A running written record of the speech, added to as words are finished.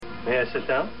May I sit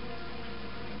down?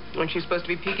 Aren't you supposed to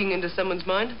be peeking into someone's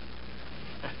mind?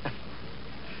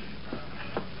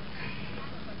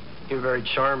 You're very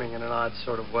charming in an odd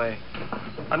sort of way.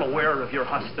 I'm aware of your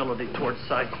hostility towards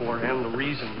Psycor and the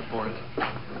reason for it.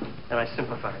 And I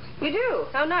sympathize. You do?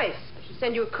 How nice. I should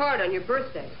send you a card on your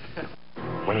birthday.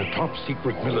 When a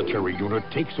top-secret military unit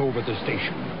takes over the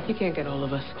station, You can't get all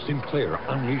of us. Sinclair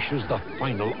unleashes the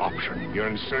final option. You're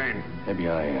insane. Maybe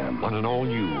I am. On an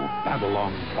all-new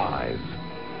Babylon 5.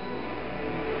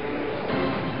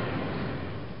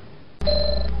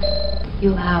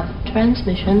 You have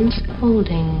transmissions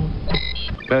holding.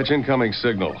 Patch incoming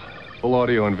signal. Full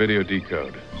audio and video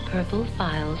decode. Purple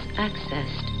files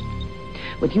accessed.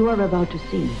 What you are about to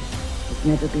see has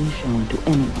never been shown to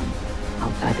anyone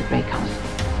outside the Grey Council.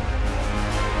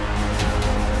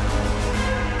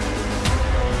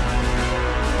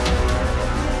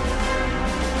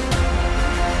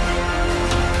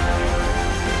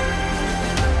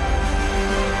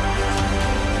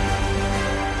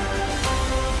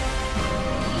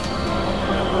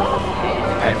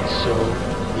 And so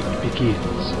it begins.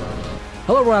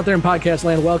 Hello, everyone out there in podcast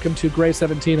land. Welcome to Grey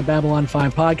 17, a Babylon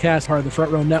 5 podcast, part of the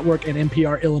Front Row Network and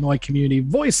NPR Illinois Community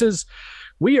Voices.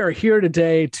 We are here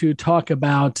today to talk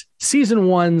about Season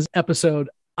 1's episode,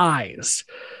 Eyes.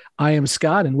 I am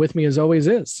Scott, and with me as always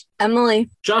is...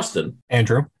 Emily. Justin.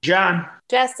 Andrew. John.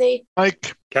 Jesse.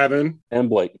 Mike. Kevin. And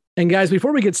Blake. And guys,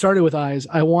 before we get started with Eyes,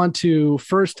 I want to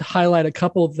first highlight a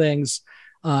couple of things.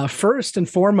 First and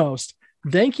foremost,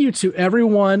 thank you to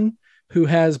everyone who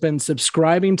has been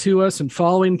subscribing to us and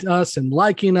following us and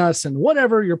liking us and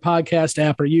whatever your podcast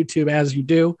app or YouTube as you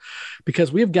do,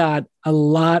 because we've got a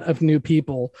lot of new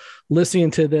people listening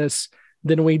to this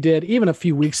than we did even a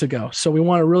few weeks ago. So we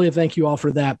want to really thank you all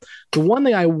for that. The one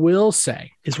thing I will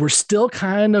say is we're still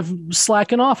kind of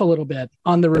slacking off a little bit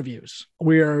on the reviews.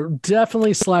 We are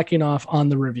definitely slacking off on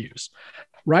the reviews.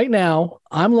 Right now,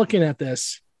 I'm looking at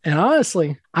this, and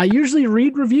honestly, I usually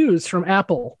read reviews from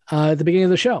Apple at the beginning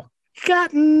of the show.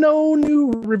 Got no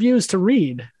new reviews to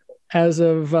read as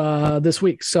of this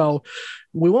week. So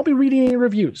we won't be reading any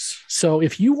reviews. So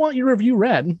if you want your review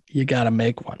read, you got to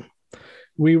make one.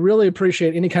 We really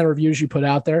appreciate any kind of reviews you put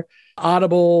out there.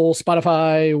 Audible,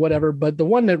 Spotify, whatever. But the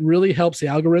one that really helps the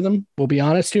algorithm, we'll be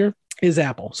honest here, is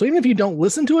Apple. So even if you don't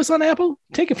listen to us on Apple,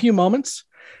 take a few moments,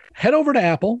 head over to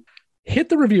Apple, hit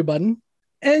the review button,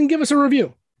 and give us a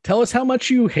review. Tell us how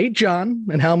much you hate John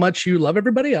and how much you love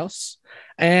everybody else.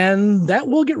 And that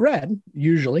will get read,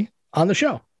 usually, on the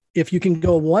show. If you can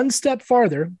go one step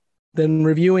farther than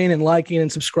reviewing and liking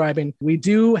and subscribing, we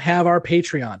do have our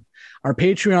Patreon. Our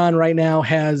Patreon right now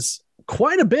has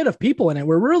quite a bit of people in it.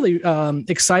 We're really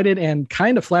excited and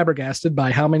kind of flabbergasted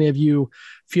by how many of you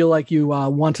feel like you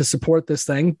want to support this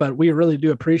thing, but we really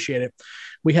do appreciate it.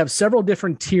 We have several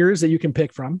different tiers that you can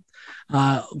pick from.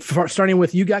 Starting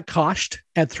with You Got Koshed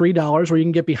at $3, where you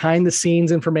can get behind the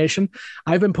scenes information.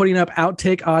 I've been putting up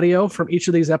outtake audio from each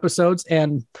of these episodes,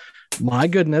 and my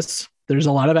goodness, there's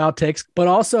a lot of outtakes, but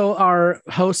also our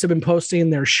hosts have been posting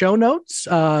their show notes.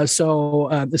 So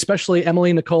especially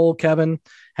Emily, Nicole, Kevin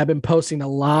have been posting a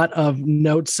lot of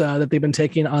notes that they've been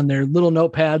taking on their little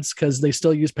notepads because they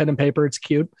still use pen and paper. It's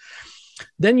cute.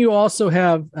 Then you also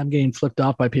have, I'm getting flipped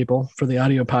off by people for the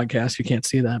audio podcast. You can't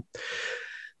see that.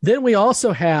 Then we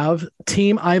also have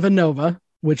Team Ivanova,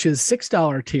 which is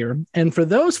 $6 tier. And for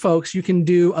those folks, you can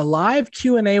do a live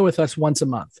Q&A with us once a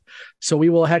month. So we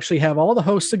will actually have all the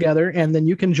hosts together, and then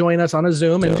you can join us on a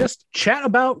Zoom and just chat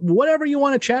about whatever you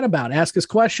want to chat about. Ask us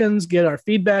questions, get our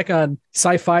feedback on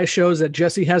sci-fi shows that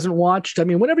Jesse hasn't watched. I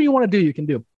mean, whatever you want to do, you can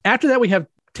do. After that, we have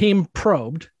Team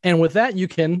Probed. And with that, you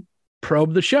can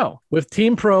probe the show. With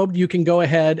Team Probed, you can go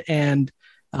ahead and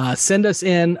send us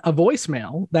in a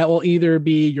voicemail that will either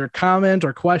be your comment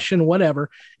or question, whatever,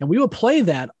 and we will play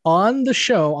that on the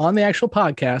show, on the actual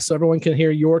podcast, so everyone can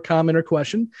hear your comment or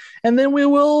question, and then we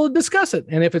will discuss it.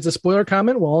 And if it's a spoiler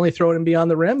comment, we'll only throw it in Beyond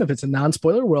the Rim. If it's a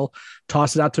non-spoiler, we'll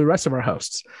toss it out to the rest of our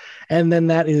hosts. And then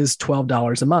that is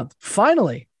 $12 a month.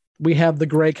 Finally, we have the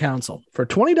Grey Council. For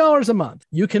 $20 a month,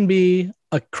 you can be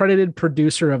a credited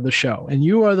producer of the show, and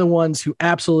you are the ones who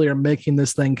absolutely are making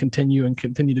this thing continue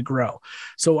to grow.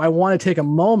 So I want to take a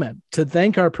moment to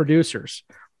thank our producers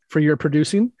for your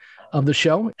producing of the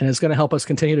show, and it's going to help us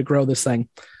continue to grow this thing.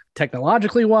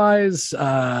 Technologically wise,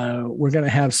 we're going to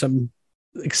have some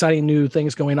exciting new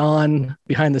things going on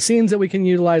behind the scenes that we can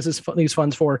utilize these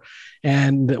funds for.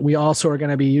 And we also are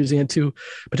going to be using it to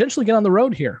potentially get on the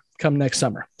road here come next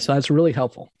summer. So that's really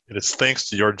helpful. And it's thanks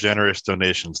to your generous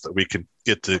donations that we can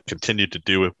get to continue to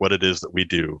do what it is that we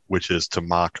do, which is to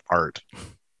mock art.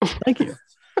 Thank you.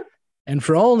 And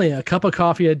for only a cup of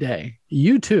coffee a day,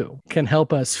 you too can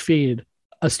help us feed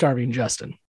a starving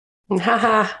Justin.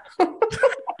 Haha.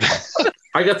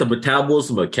 I got the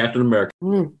metabolism of Captain America.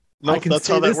 No, that's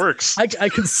how that works. I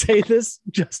can say this,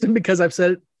 Justin, because I've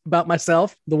said it about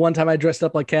myself. The one time I dressed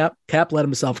up like Cap let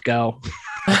himself go.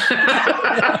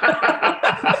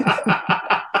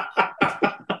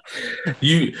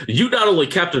 You not only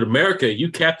Captain America, you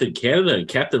Captain Canada and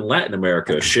Captain Latin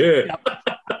America. Shit.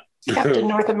 Yep. Captain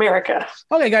North America.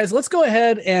 Okay, guys, let's go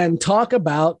ahead and talk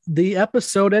about the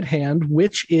episode at hand,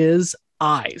 which is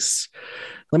Eyes.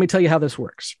 Let me tell you how this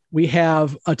works. We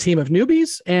have a team of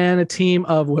newbies and a team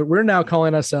of what we're now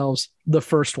calling ourselves the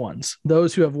first ones,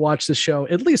 those who have watched the show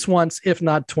at least once, if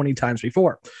not 20 times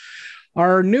before.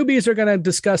 Our newbies are going to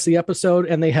discuss the episode,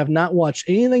 and they have not watched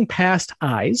anything past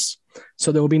Eyes.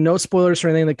 So there will be no spoilers for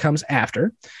anything that comes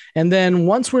after. And then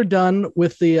once we're done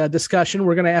with the discussion,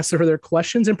 we're going to ask for their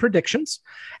questions and predictions.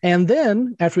 And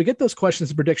then after we get those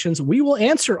questions and predictions, we will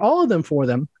answer all of them for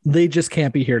them. They just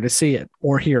can't be here to see it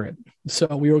or hear it. So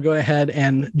we will go ahead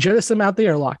and jettison them out the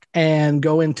airlock and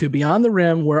go into Beyond the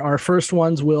Rim, where our first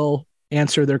ones will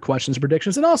answer their questions and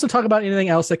predictions, and also talk about anything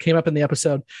else that came up in the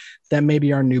episode that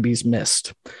maybe our newbies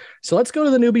missed. So let's go to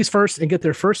the newbies first and get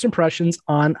their first impressions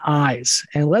on Eyes.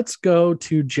 And let's go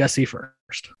to Jesse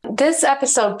first. This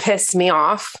episode pissed me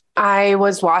off. I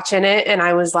was watching it and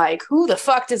I was like, who the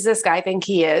fuck does this guy think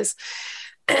he is?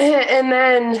 And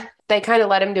then they kind of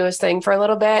let him do his thing for a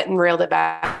little bit and reeled it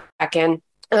back in.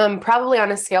 Probably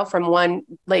on a scale from 1,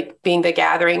 like being the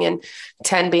gathering, and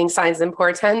 10 being signs and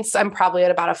portents, I'm probably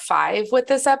at about a 5 with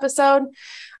this episode.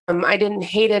 I didn't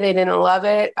hate it. I didn't love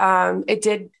it. It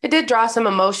did draw some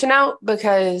emotion out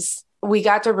because we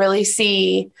got to really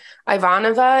see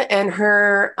Ivanova, and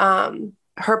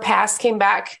her past came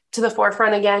back to the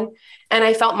forefront again. And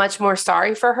I felt much more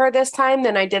sorry for her this time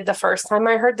than I did the first time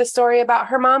I heard the story about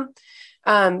her mom.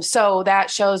 So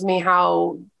that shows me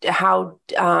how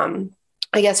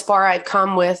I guess far I've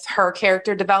come with her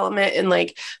character development and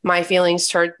like my feelings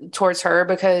towards her,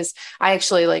 because I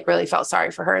actually like really felt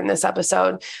sorry for her in this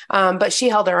episode. But she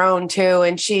held her own too,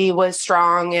 and she was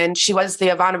strong, and she was the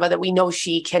Ivanova that we know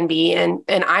she can be. And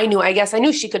I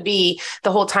knew she could be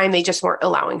the whole time. They just weren't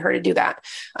allowing her to do that.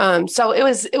 So it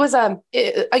was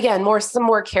again, some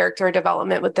more character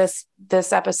development with this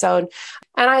episode.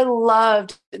 And I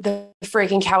loved the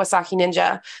freaking Kawasaki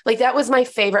Ninja. Like, that was my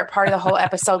favorite part of the whole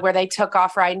episode, where they took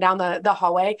off riding down the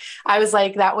hallway. I was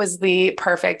like, that was the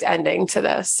perfect ending to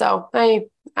this. So I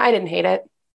didn't hate it.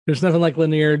 There's nothing like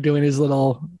Lanier doing his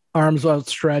little arms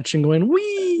outstretched and going,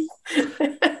 wee.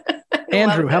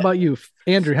 Andrew, how about you?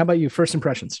 First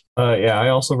impressions? Yeah, I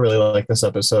also really like this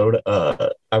episode.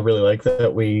 I really like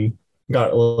that we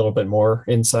got a little bit more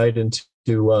insight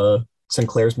into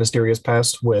Sinclair's mysterious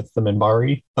past with the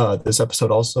Minbari. This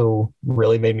episode also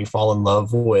really made me fall in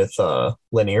love with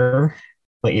Lanier.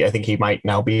 Like, I think he might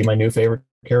now be my new favorite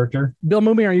character. Bill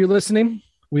Mooney, are you listening?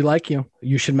 We like you.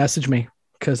 You should message me,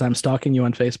 because I'm stalking you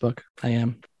on Facebook. I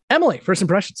am. Emily, first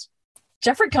impressions.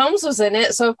 Jeffrey Combs was in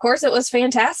it, so of course it was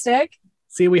fantastic.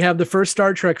 See, we have the first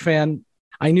Star Trek fan.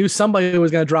 I knew somebody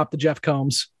was going to drop the Jeff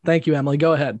Combs. Thank you, Emily.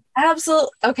 Go ahead. Absolutely.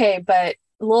 Okay, but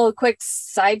a little quick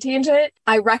side tangent.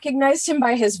 I recognized him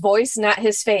by his voice, not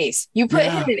his face. You put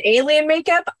him in alien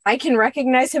makeup, I can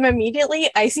recognize him immediately.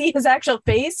 I see his actual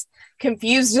face,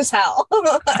 confused as hell. I'm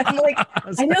like,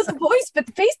 I know the voice, but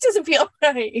the face doesn't feel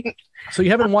right. So you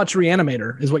haven't watched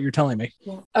Reanimator, is what you're telling me.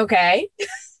 Okay.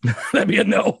 That'd be a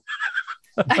no.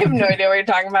 I have no idea what you're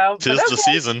talking about. Tis the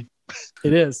season.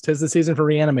 It is. Tis the season for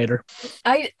Reanimator.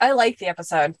 I like the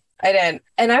episode. I did.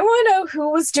 And I want to know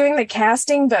who was doing the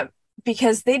casting, but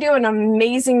because they do an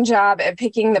amazing job at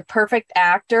picking the perfect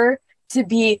actor to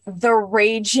be the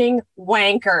raging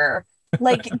wanker.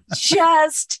 Like,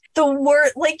 just the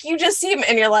word, like, you just see him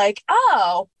and you're like,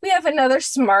 oh, we have another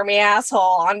smarmy asshole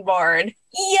on board.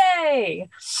 Yay.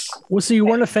 Well, so you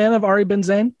weren't a fan of Ari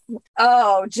Ben-Zain?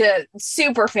 Oh, just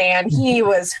super fan. He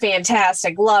was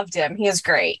fantastic. Loved him. He was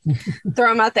great.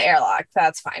 Throw him out the airlock.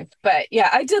 That's fine. But yeah,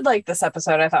 I did like this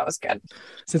episode. I thought it was good.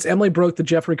 Since Emily broke the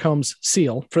Jeffrey Combs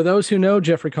seal, for those who know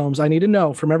Jeffrey Combs, I need to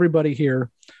know from everybody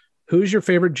here, who's your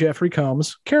favorite Jeffrey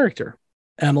Combs character?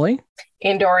 Emily?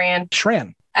 Andorian.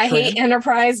 Shran. I hate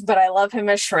Enterprise, but I love him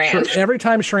as Shran. Sure. Every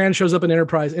time Shran shows up in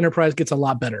Enterprise gets a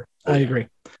lot better. I agree.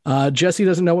 Jesse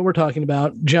doesn't know what we're talking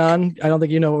about. John, I don't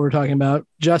think you know what we're talking about.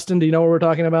 Justin, do you know what we're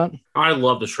talking about? I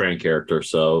love the Shran character,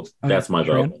 so that's my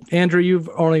vote. Andrew, you've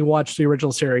only watched the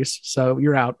original series, so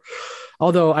you're out.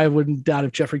 Although I wouldn't doubt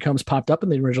if Jeffrey Combs popped up in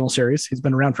the original series. He's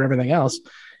been around for everything else.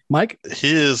 Mike?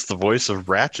 He is the voice of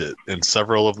Ratchet in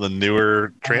several of the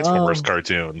newer Transformers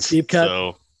cartoons. Deep cut.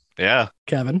 So, Yeah.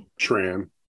 Kevin.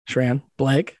 Shran.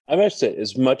 Blake. I must say,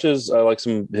 as much as I like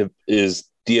some is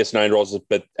DS9 roles,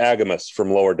 but Agamus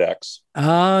from Lower Decks.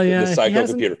 Oh, yeah. The Psycho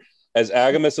Computer. As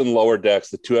Agamus in Lower Decks,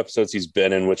 the 2 episodes he's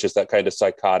been in, which is that kind of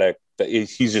psychotic, that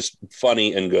he's just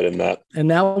funny and good in that. And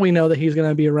now we know that he's going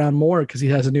to be around more because he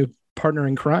has a new partner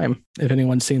in crime, if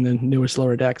anyone's seen the newest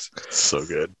Lower Decks. So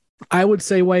good. I would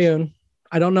say Wayoon.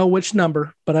 I don't know which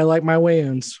number, but I like my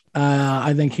Wayoons.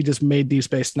 I think he just made Deep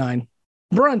Space Nine.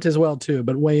 Brunt as well, too,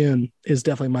 but Wayoon is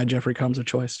definitely my Jeffrey Combs of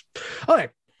choice. Okay.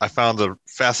 I found a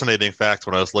fascinating fact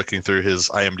when I was looking through his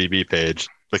IMDb page,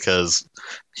 because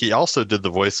he also did the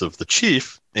voice of the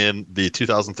Chief in the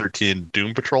 2013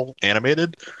 Doom Patrol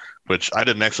animated, which I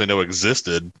didn't actually know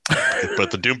existed,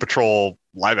 but the Doom Patrol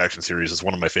live action series is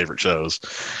one of my favorite shows.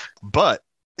 But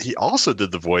he also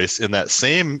did the voice in that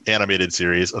same animated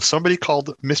series of somebody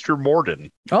called Mr.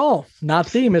 Morden. Oh, not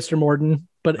the Mr. Morden,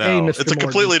 but No, a Mr. it's a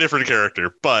completely different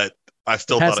character, but I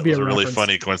still thought it was a really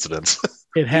funny coincidence.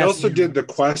 He also did the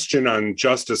question on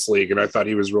Justice League, and I thought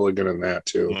he was really good in that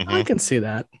too. I can see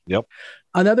that. Yep.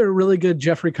 Another really good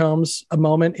Jeffrey Combs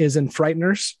moment is in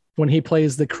Frighteners when he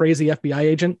plays the crazy FBI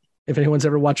agent. If anyone's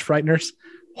ever watched Frighteners,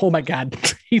 oh my God,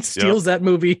 he steals that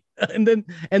movie and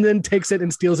then takes it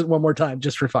and steals it one more time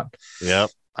just for fun.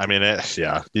 Yep. I mean,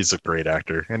 he's a great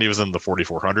actor. And he was in the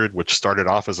 4400, which started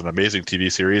off as an amazing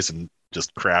TV series and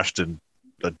just crashed in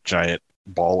a giant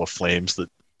ball of flames that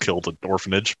killed an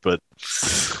orphanage. But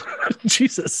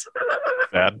Jesus.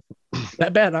 Bad.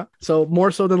 That bad, huh? So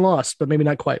more so than Lost, but maybe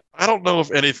not quite. I don't know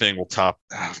if anything will top.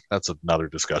 That's another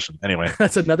discussion. Anyway.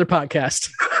 That's another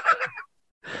podcast.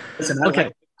 Listen,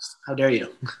 Okay. How dare you?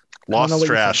 Lost is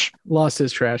trash. Lost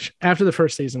is trash. After the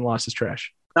first season, Lost is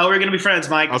trash. Oh, we're going to be friends,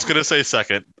 Mike. I was going to say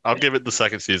second. I'll give it the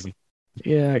second season.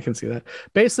 Yeah, I can see that.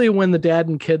 Basically, when the dad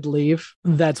and kid leave,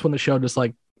 that's when the show just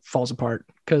like falls apart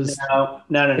because no.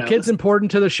 The kid's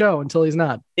important to the show until he's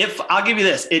not. If I'll give you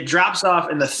this, it drops off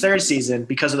in the third season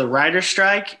because of the writer's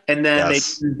strike, and then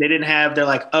they didn't have. They're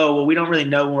like, oh well, we don't really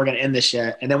know when we're going to end this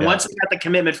yet. And then once they got the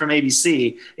commitment from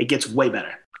ABC, it gets way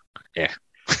better. Yeah.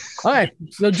 All right.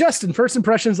 So Justin, first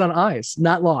impressions on Eyes,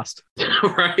 not Lost.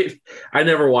 Right. I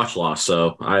never watched Lost,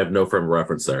 so I have no frame of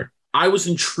reference there. I was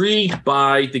intrigued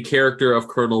by the character of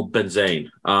Colonel Benzane.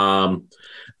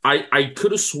 I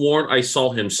could have sworn I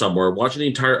saw him somewhere. Watching the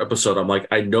entire episode, I'm like,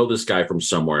 I know this guy from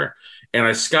somewhere.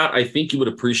 And Scott, I think you would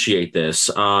appreciate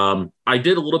this. I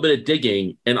did a little bit of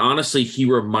digging, and honestly, he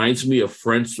reminds me of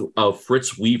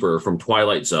Fritz Weaver from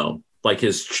Twilight Zone, like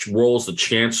his role as the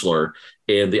Chancellor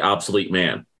in The Obsolete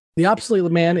Man. The Obsolete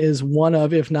Man is one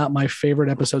of, if not my favorite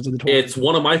episodes of the Twilight. It's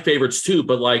one of my favorites too,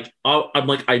 but I'm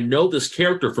like, I know this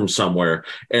character from somewhere.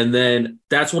 And then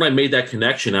that's when I made that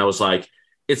connection. I was like,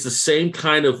 it's the same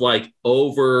kind of like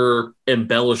over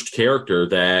embellished character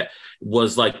that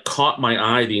was like caught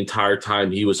my eye the entire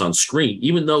time he was on screen,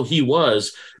 even though he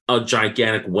was a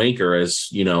gigantic wanker,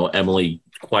 as you know, Emily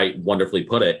quite wonderfully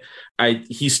put it.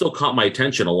 He still caught my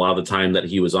attention a lot of the time that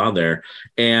he was on there.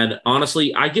 And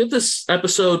honestly, I give this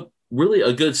episode really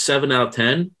a good 7 out of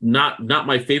 10. Not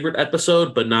my favorite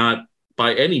episode, but not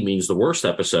by any means the worst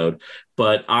episode.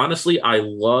 But honestly, I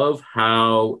love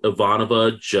how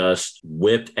Ivanova just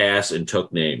whipped ass and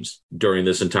took names during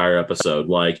this entire episode.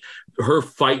 Like her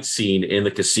fight scene in the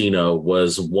casino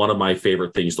was one of my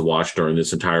favorite things to watch during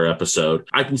this entire episode.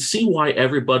 I can see why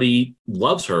everybody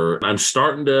loves her. I'm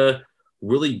starting to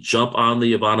really jump on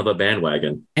the Ivanova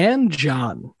bandwagon. And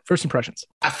John, first impressions.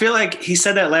 I feel like he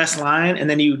said that last line and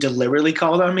then you deliberately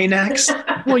called on me next.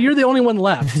 Well, you're the only one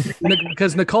left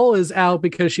because Nicole is out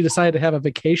because she decided to have a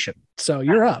vacation. So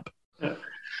you're up.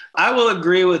 I will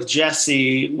agree with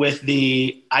Jesse with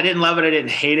I didn't love it. I didn't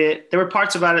hate it. There were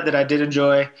parts about it that I did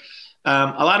enjoy.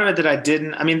 A lot of it that I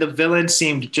didn't. I mean, the villain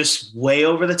seemed just way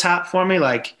over the top for me.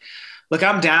 Like, look,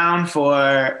 I'm down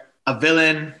for a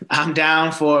villain, I'm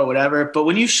down for whatever. But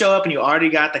when you show up and you already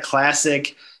got the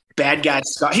classic bad guy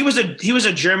scar, he was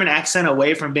a German accent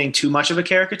away from being too much of a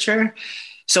caricature.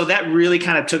 So that really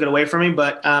kind of took it away from me.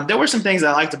 But there were some things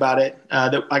I liked about it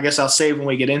that I guess I'll save when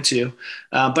we get into.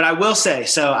 But I will say,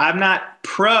 so I'm not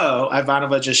pro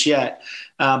Ivanova just yet,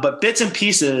 but bits and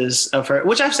pieces of her,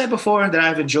 which I've said before that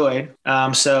I've enjoyed.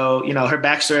 So, you know, her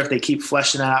backstory, if they keep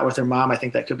fleshing out with her mom, I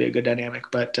think that could be a good dynamic.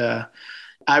 But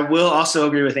I will also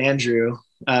agree with Andrew.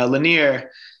 Lanier,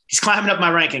 he's climbing up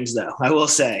my rankings, though, I will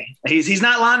say. He's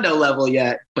not Londo level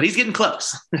yet, but he's getting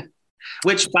close.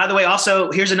 Which, by the way,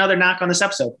 also, here's another knock on this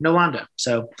episode. No Londo.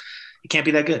 So it can't be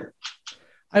that good.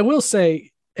 I will say,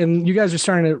 and you guys are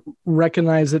starting to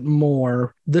recognize it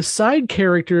more, the side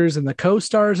characters and the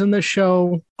co-stars in this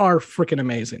show are freaking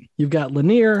amazing. You've got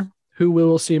Lanier, who we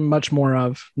will see much more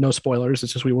of. No spoilers.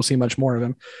 It's just we will see much more of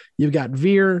him. You've got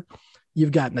Veer.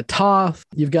 You've got Natoth.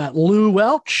 You've got Lou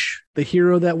Welch, the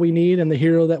hero that we need and the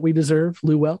hero that we deserve,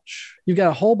 Lou Welch. You've got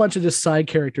a whole bunch of just side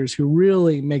characters who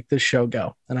really make this show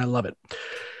go, and I love it.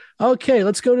 Okay,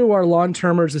 let's go to our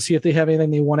long-termers to see if they have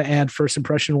anything they want to add first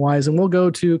impression-wise, and we'll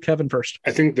go to Kevin first.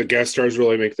 I think the guest stars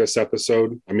really make this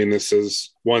episode. I mean, this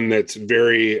is one that's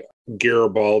very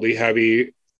Garibaldi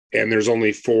heavy, and there's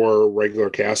only 4 regular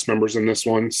cast members in this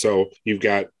one, so you've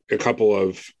got a couple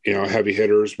of heavy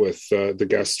hitters with the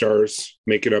guest stars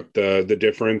making up the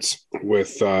difference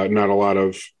with not a lot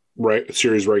of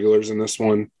series regulars in this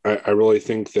one. I really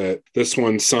think that this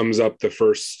one sums up the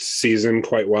first season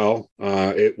quite well.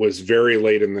 It was very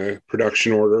late in the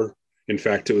production order. In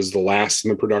fact, it was the last in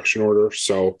the production order.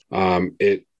 So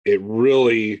it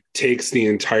really takes the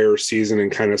entire season and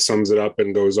kind of sums it up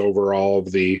and goes over all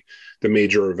of the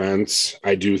major events.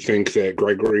 I do think that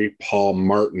Gregory Paul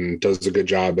Martin does a good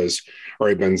job as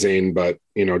Ray Benzane, but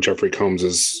Jeffrey Combs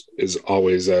is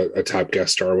always a top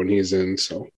guest star when he's in.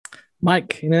 So,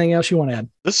 Mike, anything else you want to add?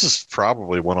 This is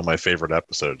probably one of my favorite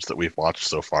episodes that we've watched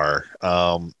so far.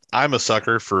 I'm a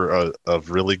sucker for a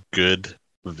really good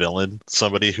villain,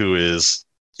 somebody who is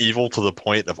evil to the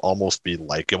point of almost be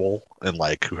likable and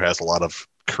who has a lot of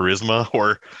charisma,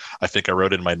 or I think I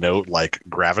wrote in my note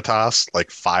gravitas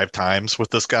 5 times with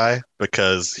this guy,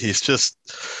 because he's just,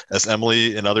 as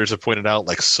Emily and others have pointed out,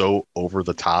 so over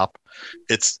the top.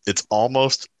 It's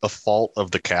almost a fault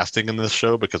of the casting in this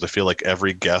show, because I feel like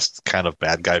every guest kind of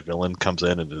bad guy villain comes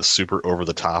in and is super over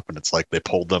the top, and it's like they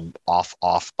pulled them off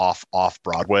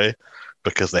Broadway,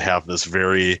 because they have this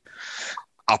very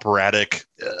operatic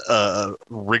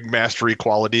ringmastery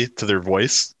quality to their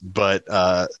voice, but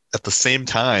at the same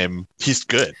time he's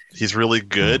good. He's really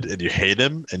good, and you hate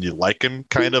him and you like him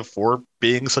kind of for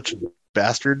being such a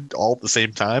bastard all at the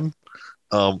same time.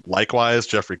 Likewise,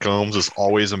 Jeffrey Combs is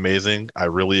always amazing. I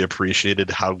really appreciated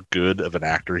how good of an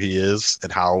actor he is,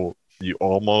 and how you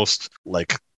almost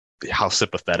how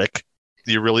sympathetic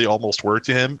you really almost were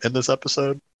to him in this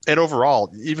episode. And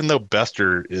overall, even though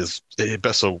Bester is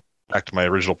so, back to my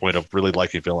original point of really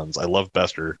liking villains, I love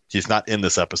Bester. He's not in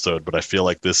this episode, but I feel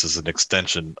like this is an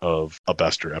extension of a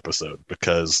Bester episode,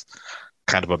 because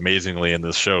kind of amazingly in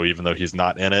this show, even though he's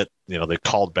not in it, they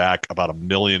called back about 1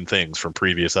 million things from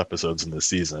previous episodes in this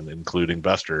season, including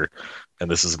Bester.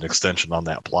 And this is an extension on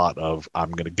that plot of,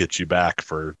 I'm going to get you back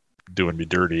for doing me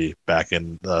dirty back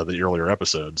in the earlier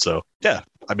episode. So yeah,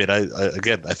 I mean,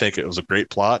 I think it was a great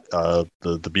plot.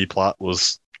 The B plot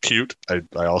was cute.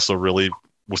 I also really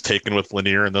was taken with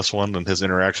Lanier in this one and his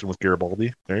interaction with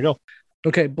Garibaldi. There you go.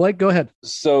 Okay, Blake, go ahead.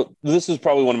 So this is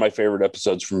probably one of my favorite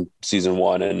episodes from season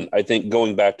 1. And I think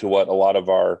going back to what a lot of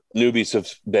our newbies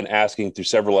have been asking through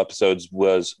several episodes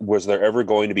was there ever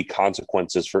going to be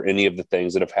consequences for any of the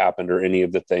things that have happened, or any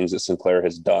of the things that Sinclair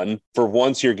has done? For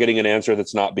once, you're getting an answer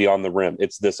that's not beyond the rim.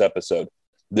 It's this episode.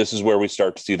 This is where we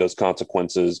start to see those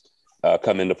consequences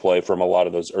come into play from a lot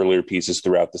of those earlier pieces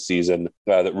throughout the season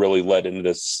that really led into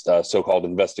this so-called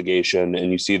investigation.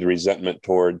 And you see the resentment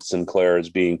towards Sinclair as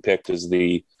being picked as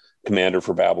the commander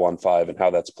for Babylon 5, and how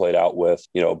that's played out with,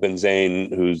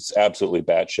 Benzane, who's absolutely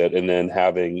batshit. And then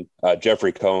having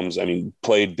Jeffrey Combs,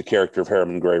 played the character of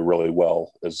Harriman Gray really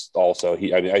well. As also,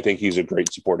 I think he's a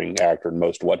great supporting actor in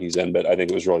most of what he's in, but I think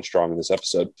it was really strong in this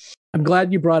episode. I'm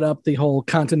glad you brought up the whole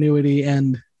continuity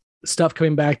and stuff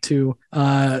coming back to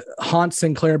haunt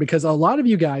Sinclair, because a lot of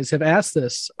you guys have asked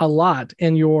this a lot,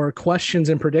 and your questions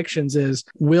and predictions is,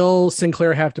 will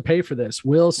Sinclair have to pay for this?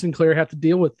 Will Sinclair have to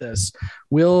deal with this?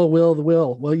 Will.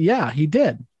 Well, yeah, he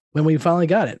did when we finally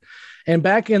got it. And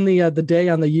back in the day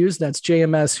on the Usenets,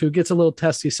 JMS, who gets a little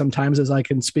testy sometimes, as I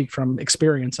can speak from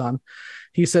experience on,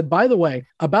 he said, by the way,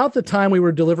 about the time we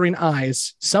were delivering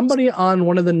eyes, somebody on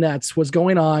one of the nets was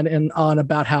going on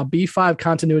about how B5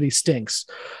 continuity stinks.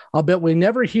 I'll bet we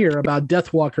never hear about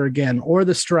Deathwalker again, or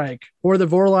the strike, or the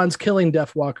Vorlons killing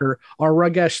Deathwalker, or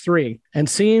Rugesh 3. And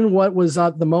seeing what was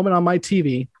at the moment on my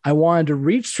TV, I wanted to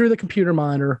reach through the computer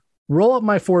monitor, roll up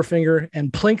my forefinger,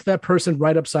 and plink that person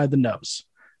right upside the nose.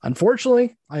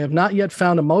 Unfortunately, I have not yet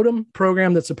found a modem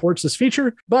program that supports this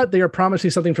feature, but they are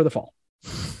promising something for the fall.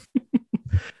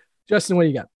 Justin, what do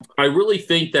you got? I really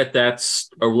think that that's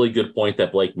a really good point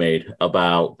that Blake made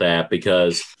about that,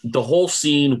 because the whole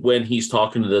scene when he's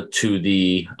talking to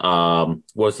the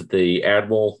was it the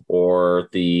Admiral or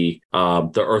the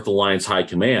Earth Alliance High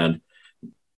Command,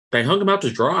 they hung him out to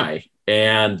dry,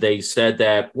 and they said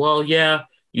that, well, yeah,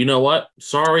 you know what?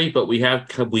 Sorry, but we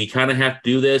kind of have to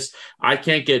do this. I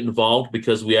can't get involved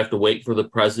because we have to wait for the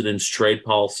president's trade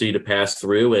policy to pass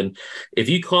through. And if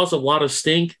you cause a lot of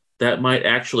stink, that might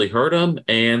actually hurt him.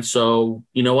 And so,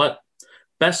 you know what?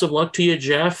 Best of luck to you,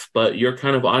 Jeff, but you're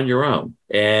kind of on your own.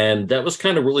 And that was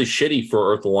kind of really shitty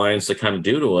for Earth Alliance to kind of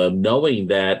do to him, knowing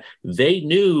that they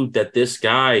knew that this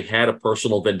guy had a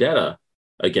personal vendetta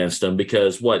against him,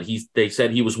 because they said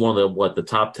he was one of the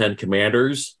top 10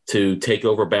 commanders to take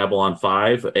over Babylon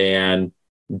 5 and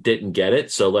didn't get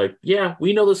it. So like, yeah,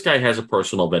 we know this guy has a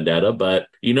personal vendetta, but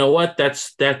you know what?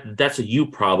 That's a you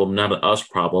problem, not an us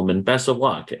problem, and best of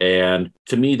luck. And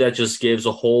to me, that just gives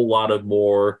a whole lot of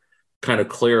more kind of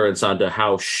clearance onto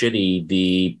how shitty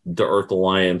the Earth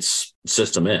Alliance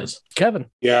system is. Kevin.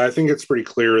 Yeah, I think it's pretty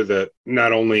clear that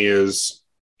not only is,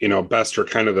 Bester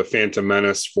kind of the Phantom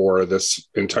Menace for this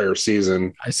entire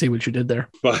season. I see what you did there.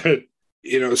 But,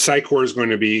 Psychor is going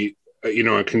to be,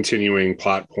 a continuing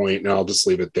plot point, and I'll just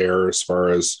leave it there as far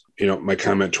as, my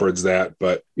comment towards that.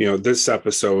 But, this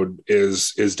episode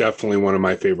is definitely one of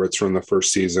my favorites from the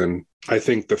first season. I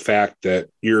think the fact that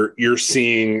you're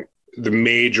seeing the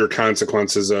major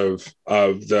consequences of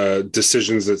the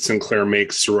decisions that Sinclair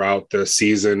makes throughout the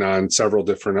season on several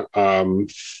different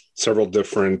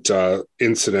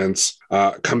incidents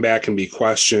come back and be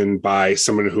questioned by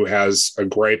someone who has a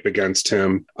gripe against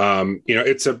him.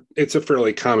 It's a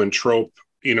fairly common trope,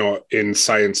 in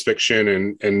science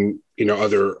fiction and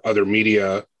other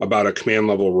media about a command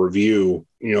level review.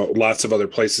 Lots of other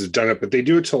places have done it, but they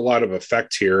do it to a lot of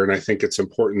effect here. And I think it's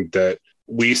important that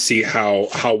we see how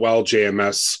well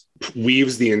JMS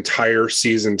weaves the entire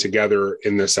season together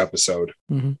in this episode.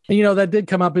 Mm-hmm. And, that did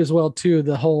come up as well, too.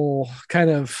 The whole kind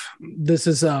of, this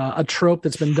is a trope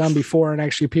that's been done before. And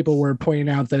actually people were pointing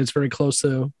out that it's very close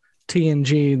to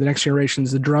TNG, The Next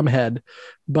Generation's The Drumhead.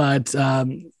 But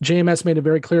JMS made it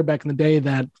very clear back in the day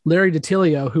that Larry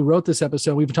DiTillio, who wrote this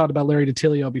episode, we've talked about Larry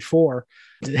DiTillio before,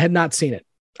 had not seen it.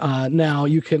 Now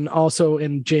you can also,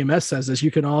 and JMS says this,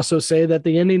 you can also say that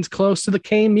the ending's close to the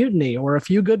Kane Mutiny or A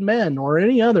Few Good Men or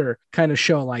any other kind of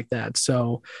show like that.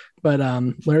 So, but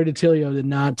Larry DiTillio did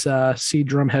not see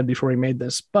Drumhead before he made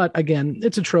this. But again,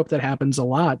 it's a trope that happens a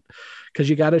lot because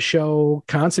you got to show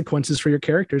consequences for your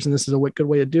characters. And this is a good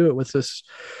way to do it with this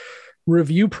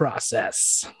review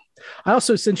process. I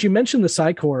also, since you mentioned the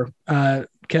Psychor,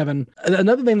 Kevin,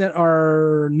 another thing that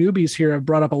our newbies here have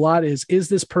brought up a lot is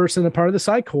this person a part of the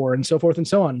Psychor and so forth and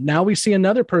so on. Now we see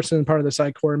another person part of the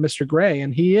Psychor, Mr. Gray,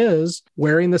 and he is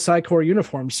wearing the Psychor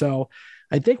uniform. So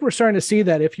I think we're starting to see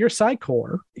that if you're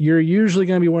Psychor, you're usually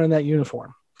going to be wearing that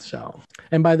uniform. So,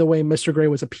 and by the way, Mr. Gray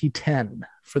was a P10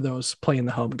 for those playing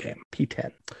the home game.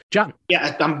 P10. John.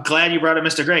 Yeah, I'm glad you brought up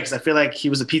Mr. Gray because I feel like he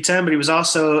was a P10, but he was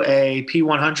also a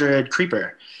P100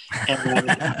 creeper. And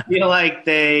I feel like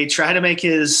they try to make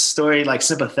his story like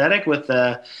sympathetic with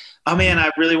the, oh man,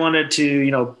 I really wanted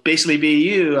to, basically be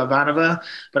you, Ivanova,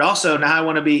 but also now I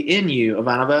want to be in you,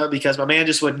 Ivanova, because my man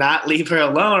just would not leave her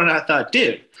alone. And I thought,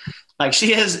 dude, like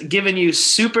she has given you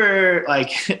super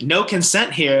like no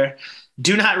consent here.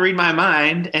 Do not read my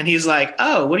mind. And he's like,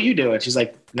 oh, what are you doing? She's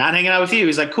like, not hanging out with you.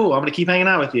 He's like, cool, I'm going to keep hanging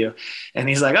out with you. And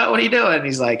he's like, oh, what are you doing? And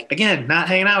he's like, again, not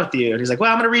hanging out with you. And he's like,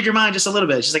 well, I'm going to read your mind just a little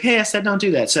bit. She's like, hey, I said don't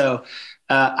do that. So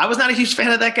I was not a huge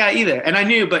fan of that guy either. And I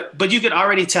knew, but you could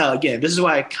already tell, again, this is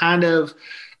why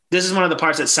this is one of the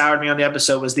parts that soured me on the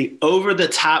episode was the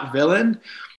over-the-top villain.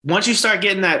 Once you start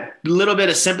getting that little bit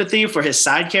of sympathy for his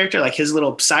side character, like his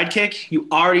little sidekick, you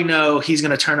already know he's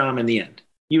going to turn on him in the end.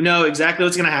 You know exactly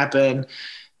what's going to happen,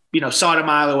 saw it a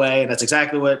mile away. And that's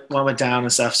exactly what went down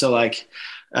and stuff. So like,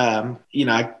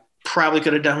 I probably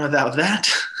could have done without that.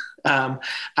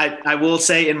 I will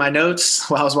say in my notes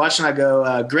while I was watching, I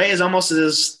go, Gray is almost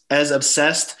as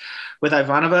obsessed with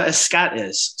Ivanova as Scott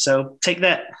is. So take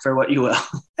that for what you will.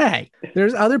 Hey,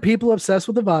 there's other people obsessed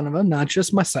with Ivanova, not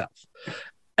just myself.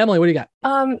 Emily, what do you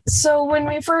got? So when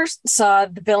we first saw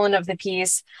the villain of the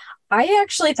piece, I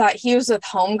actually thought he was with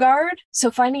Home Guard.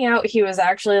 So finding out he was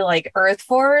actually like Earth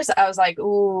Force, I was like,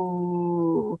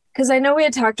 ooh. Because I know we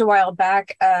had talked a while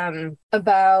back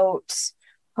about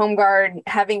Home Guard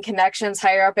having connections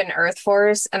higher up in Earth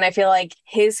Force. And I feel like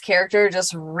his character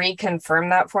just reconfirmed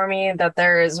that for me, that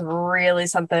there is really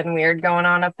something weird going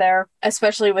on up there,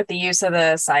 especially with the use of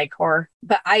the Psychor.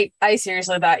 But I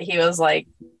seriously thought he was like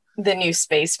the new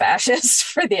space fascist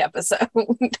for the episode.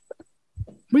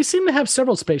 We seem to have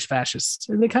several space fascists.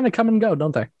 They kind of come and go,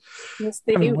 don't they? Yes,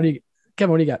 they do.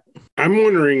 Kevin, what do you got? I'm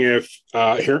wondering if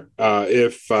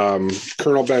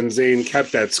Colonel Ben Zane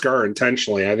kept that scar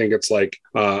intentionally. I think it's like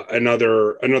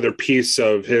another piece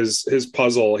of his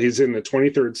puzzle. He's in the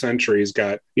 23rd century. He's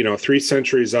got 3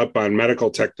 centuries up on medical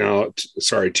technology.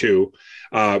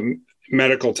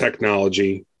 Medical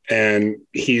technology. and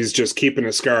he's just keeping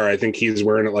a scar. I think he's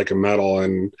wearing it like a medal,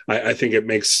 and I think it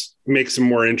makes a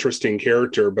more interesting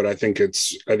character. But I think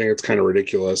it's kind of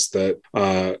ridiculous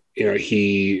that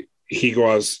he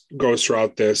goes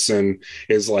throughout this and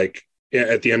is like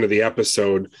at the end of the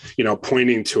episode,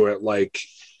 pointing to it like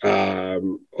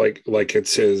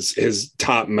it's his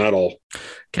top medal.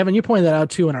 Kevin, you pointed that out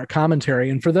too in our commentary.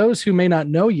 And for those who may not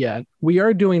know yet, we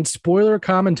are doing spoiler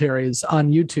commentaries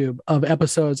on YouTube of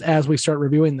episodes as we start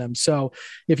reviewing them. So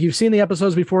if you've seen the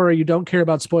episodes before or you don't care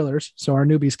about spoilers, so our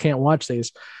newbies can't watch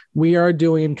these, we are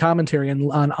doing commentary.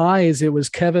 And on Eyes, it was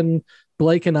Kevin,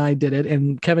 Blake, and I did it.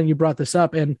 And Kevin, you brought this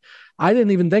up, and I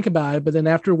didn't even think about it. But then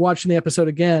after watching the episode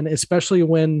again, especially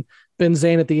when Ben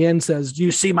Zane at the end says, "Do you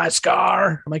see my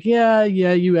scar?" I'm like, yeah,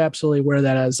 you absolutely wear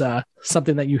that as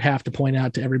something that you have to point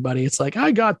out to everybody. It's like,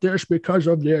 I got this because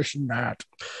of this and that.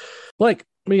 Blake,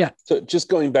 what do you got? So just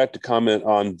going back to comment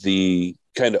on the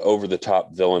kind of over the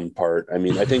top villain part. I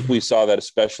mean, I think we saw that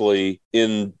especially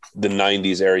in the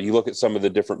 90s era. You look at some of the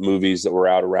different movies that were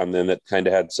out around then that kind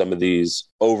of had some of these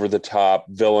over the top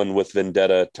villain with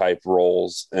vendetta type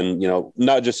roles. And,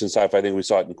 not just in sci-fi, I think we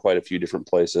saw it in quite a few different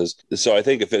places. So I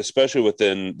think especially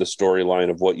within the storyline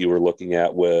of what you were looking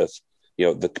at with,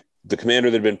 the commander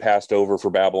that had been passed over for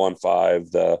Babylon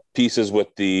 5, the pieces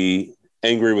with the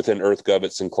angry within EarthGov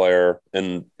at Sinclair,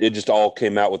 and it just all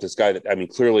came out with this guy that,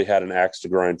 clearly had an axe to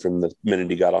grind from the minute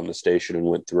he got on the station and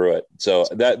went through it. So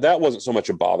that wasn't so much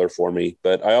a bother for me.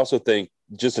 But I also think,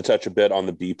 just to touch a bit on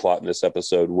the B plot in this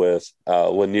episode with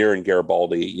Lanier and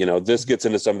Garibaldi, this gets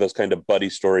into some of those kind of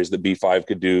buddy stories that B5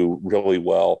 could do really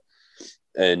well.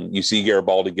 And you see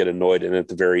Garibaldi get annoyed, and at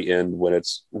the very end, when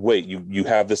it's, wait, you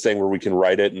have this thing where we can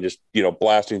write it, and just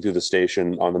blasting through the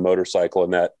station on the motorcycle,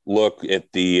 and that look at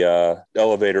the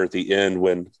elevator at the end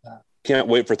when can't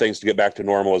wait for things to get back to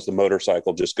normal as the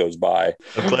motorcycle just goes by.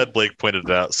 I'm glad Blake pointed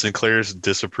it out. Sinclair's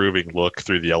disapproving look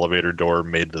through the elevator door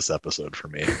made this episode for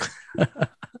me.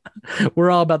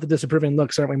 We're all about the disapproving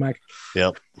looks, aren't we, Mike?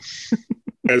 Yep.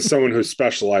 As someone who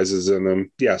specializes in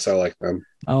them, yes, I like them.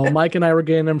 Oh, Mike and I were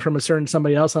getting them from a certain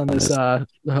somebody else on this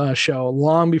show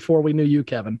long before we knew you,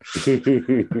 Kevin.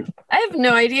 I have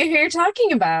no idea who you're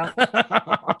talking about.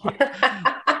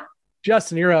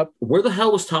 Justin, you're up. Where the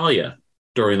hell was Talia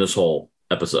during this whole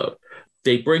episode?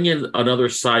 They bring in another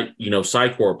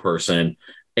Psy-Corps person,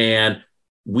 and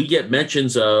we get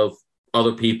mentions of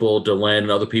other people, Delenn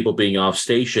and other people being off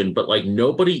station, but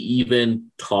nobody even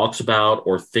talks about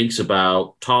or thinks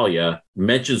about Talia,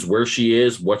 mentions where she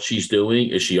is, what she's doing.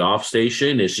 Is she off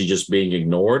station? Is she just being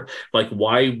ignored?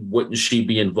 Why wouldn't she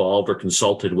be involved or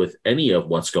consulted with any of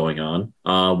what's going on?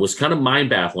 Was kind of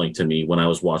mind-baffling to me when I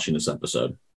was watching this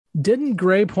episode. Didn't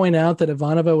Gray point out that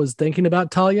Ivanova was thinking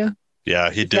about Talia?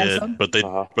 Yeah, he did, but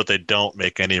they don't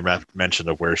make any mention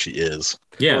of where she is.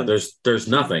 Yeah, there's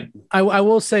nothing. I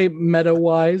will say,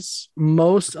 meta-wise,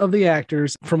 most of the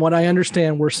actors, from what I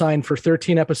understand, were signed for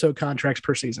 13 episode contracts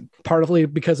per season. Partly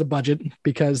because of budget,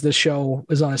 because this show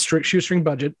is on a strict shoestring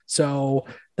budget. So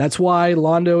that's why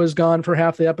Londo is gone for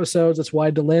half the episodes. That's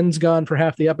why Delenn's gone for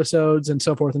half the episodes, and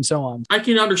so forth and so on. I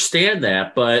can understand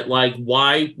that, but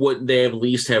why wouldn't they at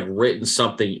least have written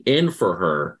something in for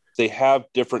her? They have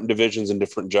different divisions and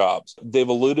different jobs. They've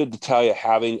alluded to Talia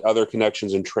having other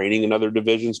connections and training in other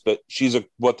divisions, but she's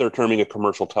what they're terming a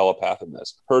commercial telepath in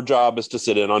this. Her job is to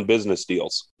sit in on business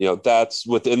deals. That's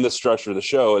within the structure of the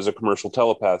show. As a commercial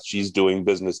telepath, she's doing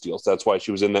business deals. That's why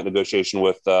she was in that negotiation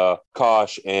with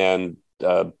Kosh and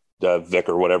Vic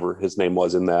or whatever his name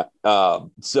was in that.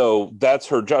 So that's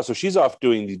her job. So she's off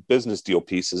doing these business deal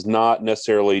pieces, not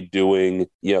necessarily doing,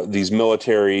 these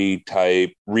military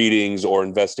type readings or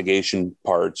investigation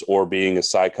parts or being a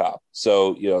psychop.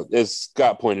 So, as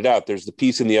Scott pointed out, there's the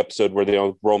piece in the episode where they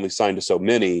were only signed to so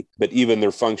many, but even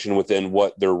their function within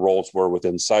what their roles were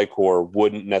within Psy-Corps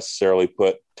wouldn't necessarily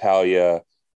put Talia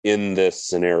in this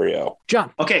scenario.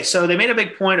 John. Okay. So they made a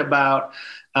big point about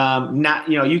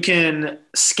you can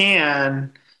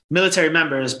scan military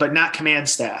members, but not command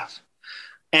staff.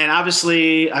 And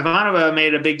obviously Ivanova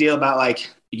made a big deal about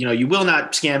you will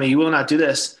not scan me, you will not do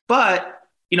this. But,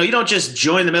 you don't just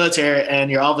join the military and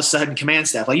you're all of a sudden command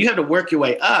staff. You have to work your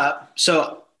way up.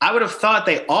 So I would have thought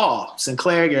they all,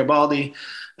 Sinclair, Garibaldi,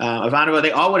 Ivanova,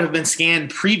 they all would have been scanned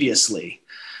previously.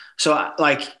 So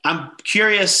I'm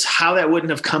curious how that wouldn't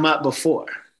have come up before.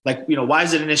 Why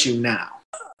is it an issue now?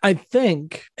 I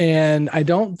think, and I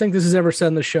don't think this is ever said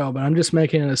in the show, but I'm just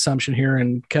making an assumption here,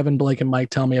 and Kevin, Blake, and Mike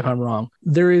tell me if I'm wrong.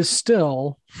 There is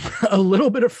still a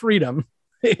little bit of freedom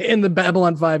in the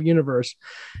Babylon 5 universe.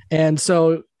 And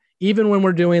so even when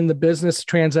we're doing the business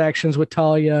transactions with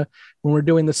Talia, when we're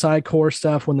doing the Psi Corps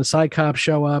stuff, when the Psi cops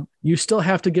show up, you still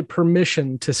have to get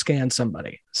permission to scan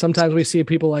somebody. Sometimes we see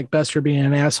people like Bester being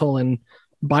an asshole and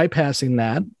bypassing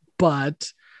that,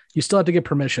 but you still have to get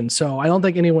permission. So I don't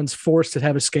think anyone's forced to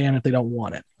have a scan if they don't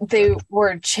want it. They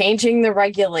were changing the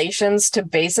regulations to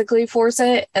basically force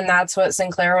it. And that's what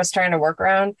Sinclair was trying to work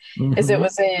around, is it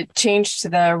was a change to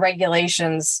the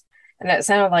regulations. And it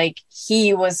sounded like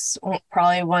he was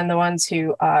probably one of the ones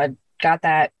who got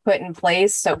that put in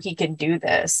place so he could do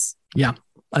this. Yeah,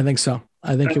 I think so.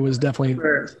 I think it was definitely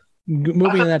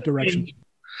moving in that direction.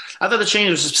 I thought the change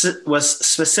was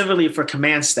specifically for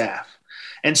command staff.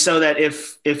 And so that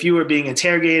if you were being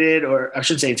interrogated, or I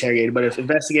shouldn't say interrogated, but if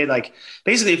investigated, like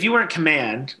basically if you weren't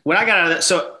command, what I got out of that,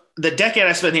 so the decade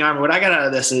I spent in the Army, what I got out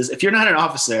of this is if you're not an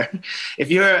officer, if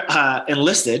you're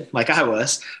enlisted, like I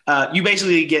was, you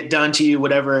basically get done to you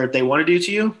whatever they want to do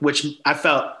to you, which I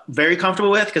felt very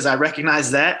comfortable with because I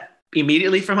recognized that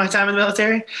immediately from my time in the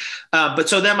military. But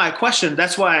so then my question,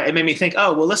 that's why it made me think,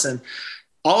 oh, well, listen,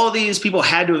 all of these people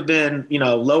had to have been,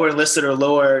 lower enlisted or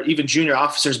lower, even junior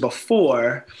officers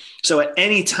before. So at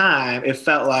any time, it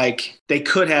felt like they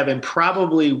could have and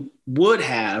probably would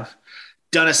have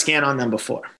done a scan on them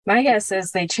before. My guess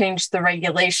is they changed the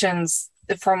regulations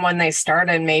from when they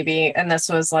started, maybe. And this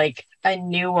was like a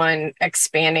new one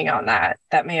expanding on that.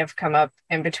 That may have come up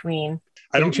in between.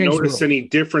 I don't notice any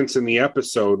difference in the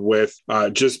episode with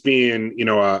just being,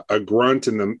 a grunt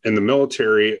in the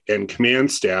military and command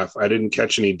staff. I didn't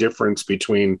catch any difference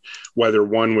between whether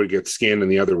one would get scanned and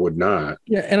the other would not.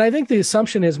 Yeah, and I think the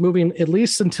assumption is moving at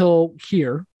least until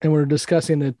here, and we're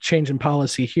discussing the change in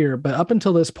policy here, but up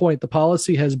until this point, the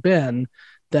policy has been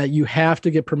that you have to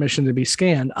get permission to be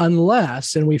scanned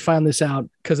unless, and we found this out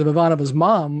because of Ivanova's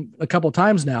mom a couple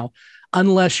times now,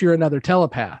 unless you're another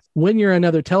telepath. When you're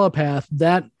another telepath,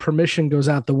 that permission goes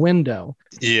out the window.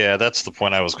 Yeah, that's the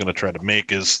point I was going to try to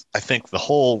make is I think the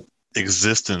whole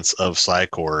existence of Psi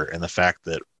Corps and the fact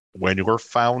that when you are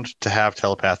found to have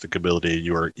telepathic ability,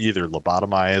 you are either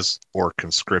lobotomized or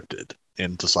conscripted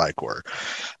into Psi Corps.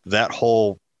 That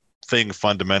whole thing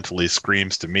fundamentally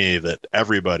screams to me that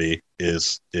everybody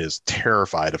is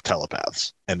terrified of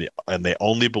telepaths, and they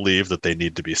only believe that they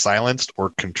need to be silenced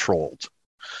or controlled.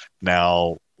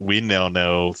 Now, we now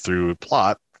know through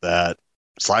plot that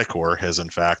Psi Corps has in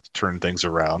fact turned things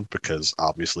around because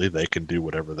obviously they can do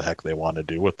whatever the heck they want to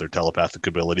do with their telepathic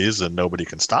abilities and nobody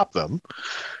can stop them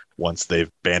once they've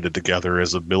banded together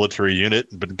as a military unit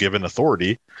and been given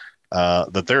authority,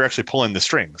 that they're actually pulling the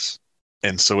strings.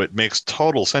 And so it makes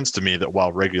total sense to me that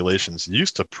while regulations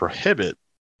used to prohibit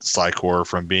Psi Corps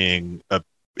from being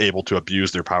able to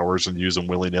abuse their powers and use them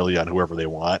willy-nilly on whoever they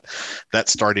want,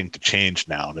 that's starting to change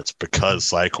now, and it's because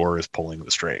Psi Corps is pulling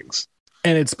the strings.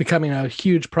 And it's becoming a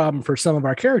huge problem for some of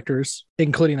our characters,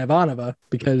 including Ivanova,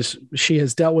 because she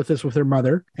has dealt with this with her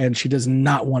mother, and she does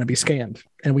not want to be scanned,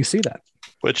 and we see that.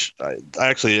 Which I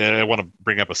want to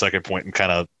bring up a second point and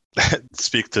kind of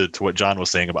speak to what John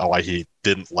was saying about why he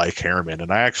didn't like Harriman,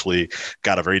 and I actually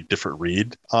got a very different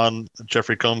read on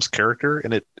Jeffrey Combs' character,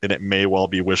 and it may well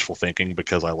be wishful thinking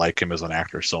because I like him as an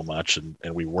actor so much, and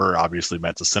we were obviously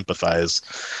meant to sympathize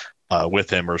with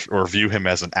him or view him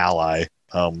as an ally.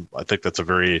 I think that's a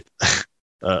very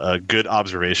a good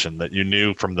observation that you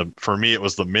knew for me, it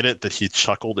was the minute that he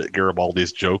chuckled at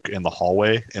Garibaldi's joke in the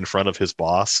hallway in front of his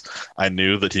boss, I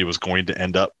knew that he was going to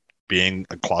end up being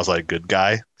a quasi good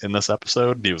guy in this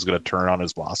episode. He was going to turn on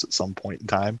his boss at some point in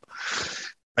time.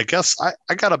 I guess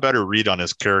I got a better read on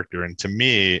his character, and to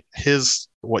me, his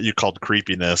what you called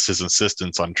creepiness, his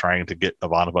insistence on trying to get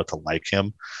Ivanova to like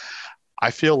him,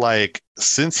 I feel like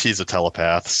since he's a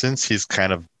telepath, since he's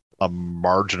kind of a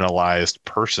marginalized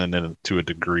person to a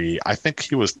degree, I think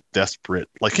he was desperate.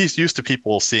 Like, he's used to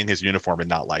people seeing his uniform and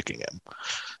not liking him.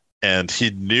 And he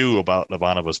knew about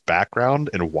Ivanova's background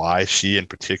and why she in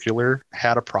particular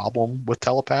had a problem with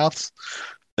telepaths.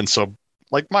 And so,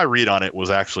 like, my read on it was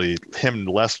actually him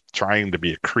less trying to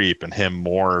be a creep and him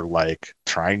more like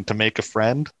trying to make a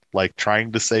friend, like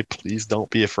trying to say, please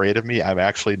don't be afraid of me. I'm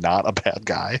actually not a bad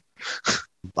guy.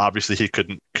 Obviously, he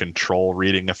couldn't control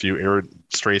reading a few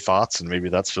stray thoughts, and maybe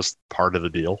that's just part of the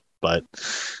deal. But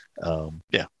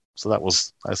yeah. So that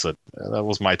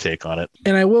was my take on it.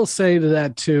 And I will say to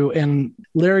that too, and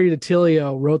Larry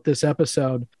DiTilio wrote this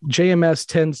episode, JMS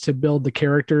tends to build the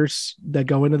characters that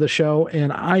go into the show.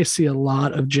 And I see a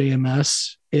lot of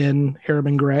JMS in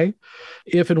Harriman Gray.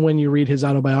 If and when you read his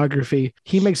autobiography,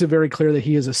 he makes it very clear that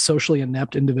he is a socially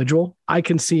inept individual. I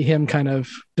can see him kind of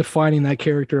defining that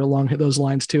character along those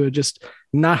lines too. It just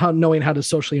not knowing how to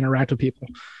socially interact with people.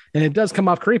 And it does come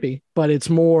off creepy, but it's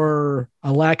more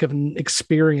a lack of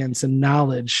experience and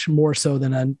knowledge more so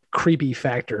than a creepy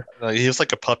factor. He was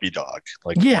like a puppy dog.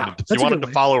 Like, yeah, he wanted to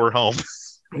follow her home.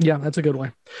 Yeah, that's a good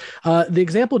way. The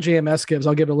example JMS gives,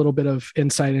 I'll give a little bit of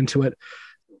insight into it.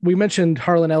 We mentioned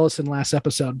Harlan Ellison last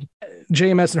episode.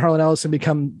 JMS and Harlan Ellison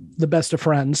become the best of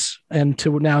friends, and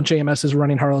to now JMS is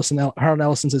running Harlan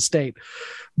Ellison's estate.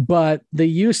 But they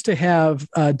used to have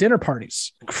dinner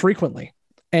parties frequently.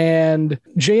 And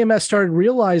JMS started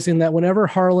realizing that whenever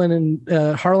Harlan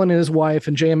and his wife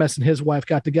and JMS and his wife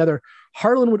got together,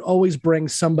 Harlan would always bring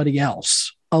somebody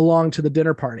else along to the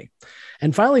dinner party.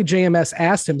 And finally, JMS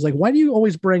asked him, like, why do you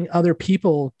always bring other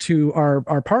people to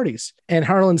our parties? And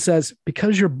Harlan says,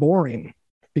 because you're boring,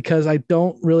 because I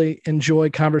don't really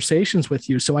enjoy conversations with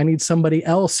you. So I need somebody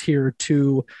else here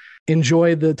to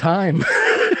enjoy the time.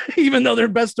 Even though they're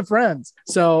best of friends.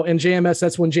 So in JMS,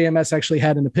 that's when JMS actually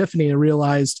had an epiphany and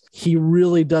realized he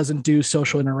really doesn't do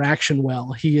social interaction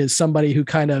well. He is somebody who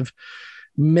kind of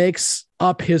makes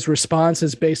up his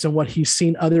responses based on what he's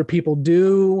seen other people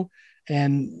do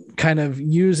and kind of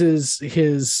uses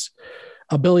his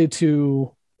ability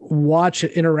to watch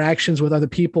interactions with other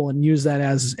people and use that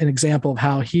as an example of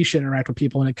how he should interact with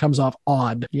people. And it comes off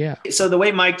odd. Yeah. So the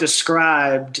way Mike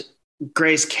described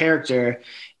Gray's character,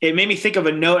 it made me think of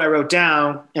a note I wrote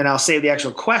down, and I'll save the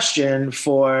actual question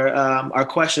for our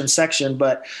question section.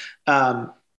 But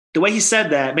the way he said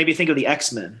that made me think of the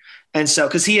X-Men. And so,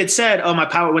 because he had said, oh, my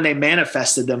power when they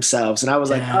manifested themselves. And I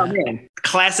was like, oh, man,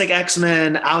 classic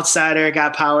X-Men, outsider,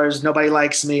 got powers, nobody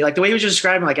likes me. Like the way he was just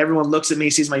describing, like everyone looks at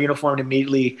me, sees my uniform, and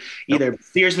immediately either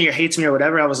fears me or hates me or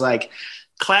whatever. I was like,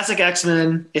 classic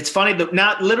X-Men. It's funny that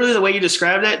not literally the way you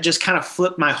described it just kind of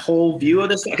flipped my whole view of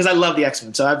this because I love the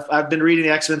X-Men. So I've been reading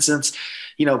the X-Men since,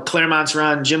 Claremont's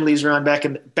run, Jim Lee's run back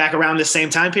around this same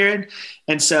time period.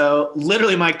 And so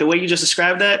literally, Mike, the way you just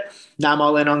described that, now I'm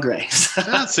all in on Gray.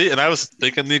 Yeah, see, and I was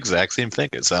thinking the exact same thing.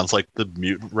 It sounds like the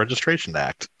Mutant Registration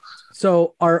Act.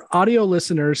 So our audio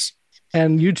listeners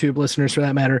and YouTube listeners for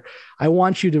that matter, I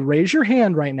want you to raise your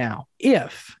hand right now and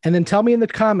then tell me in the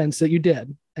comments that you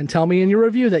did. And tell me in your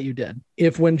review that you did.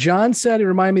 If when John said it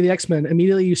reminded me of the X-Men,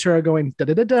 immediately you started going da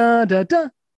da da da da da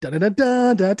da da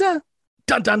da da da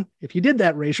dun dun. If you did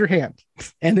that, raise your hand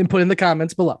and then put in the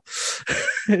comments below.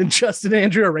 And Justin and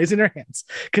Andrew are raising their hands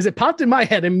because it popped in my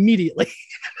head immediately.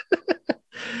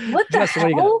 What the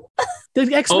hell?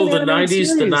 The X-Men the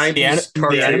 90s, the 90s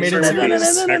the animated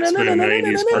X-Men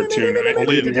 90s cartoon. I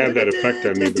didn't have that effect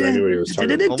on me, but I knew what he was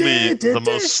talking about. Only the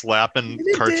most slapping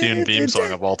cartoon theme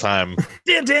song of all time.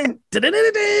 Batman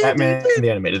the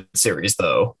animated series,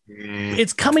 though.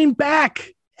 It's coming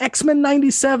back. X-Men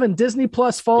 97, Disney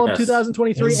Plus, fall of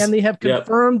 2023, and they have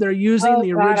confirmed they're using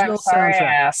the original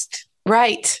soundtrack.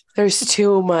 Right. There's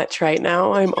too much right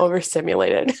now. I'm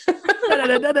overstimulated.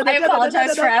 I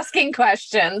apologize for asking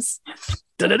questions.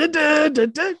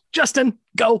 Justin,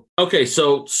 go. Okay,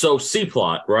 so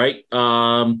C-plot, right?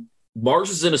 Mars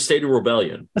is in a state of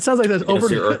rebellion. That sounds like that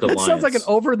sounds like an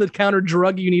over-the-counter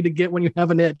drug you need to get when you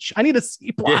have an itch. I need a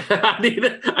C-plot. Yeah,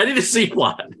 I need a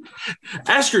C-plot.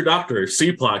 Ask your doctor if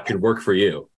C-plot can work for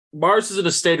you. Mars is in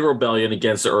a state of rebellion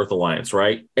against the Earth Alliance,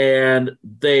 right? And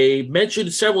they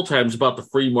mentioned several times about the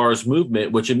Free Mars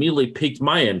movement, which immediately piqued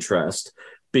my interest,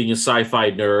 being a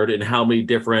sci-fi nerd, and how many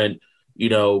different,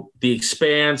 The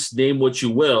Expanse, name what you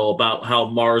will, about how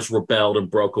Mars rebelled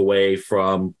and broke away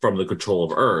from the control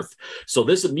of Earth. So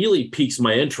this immediately piques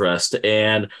my interest,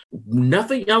 and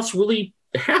nothing else really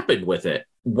happened with it.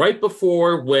 Right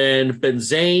before when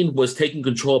Benzane was taking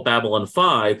control of Babylon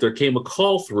 5, there came a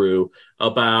call through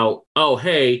about, oh,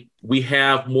 hey, we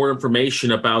have more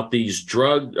information about these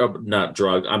gun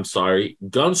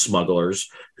smugglers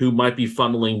who might be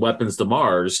funneling weapons to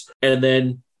Mars. And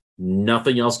then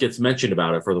nothing else gets mentioned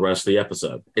about it for the rest of the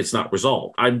episode. It's not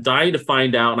resolved. I'm dying to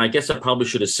find out, and I guess I probably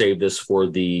should have saved this for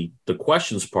the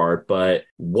questions part, but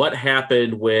what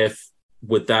happened with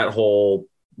that whole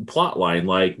plot line?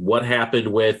 Like, what happened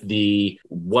with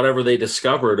whatever they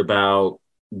discovered about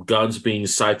guns being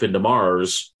siphoned to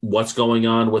Mars? What's going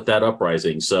on with that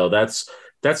uprising? So that's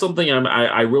something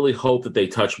I really hope that they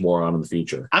touch more on in the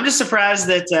future. I'm just surprised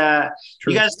that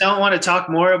you guys don't want to talk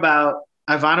more about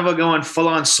Ivanova going full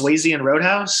on Swayze and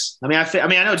Roadhouse. I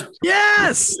know.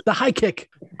 Yes, the high kick.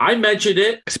 I mentioned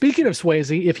it. Speaking of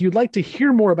Swayze, if you'd like to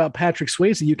hear more about Patrick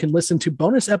Swayze, you can listen to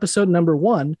bonus episode number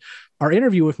 1, our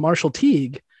interview with Marshall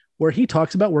Teague, where he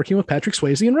talks about working with Patrick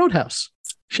Swayze in Roadhouse.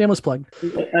 Shameless plug.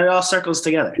 It all circles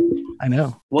together. I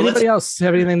know. Well, anybody else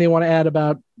have anything they want to add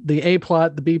about the A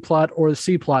plot, the B plot, or the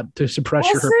C plot to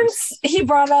suppress your herpes? Since he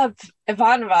brought up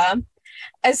Ivanova,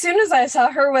 As soon as I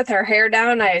saw her with her hair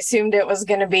down, I assumed it was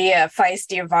going to be a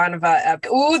feisty Ivanova.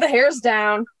 Ooh, the hair's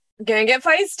down. Gonna get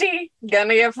feisty.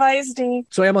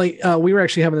 So, Emily, we were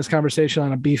actually having this conversation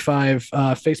on a B5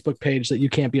 Facebook page that you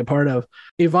can't be a part of.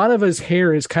 Ivanova's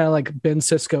hair is kind of like Ben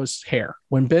Sisko's hair.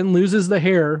 When Ben loses the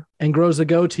hair and grows a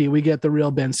goatee, we get the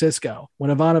real Ben Sisko. When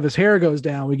Ivanova's hair goes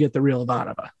down, we get the real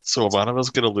Ivanova. So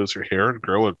Ivanova's going to lose her hair and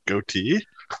grow a goatee?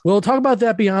 We'll talk about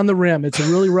that beyond the rim. It's a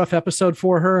really rough episode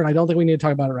for her, and I don't think we need to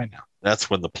talk about it right now. That's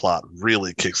when the plot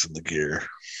really kicks into gear.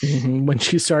 Mm-hmm. When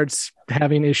she starts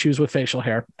having issues with facial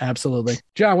hair. Absolutely.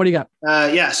 John, what do you got?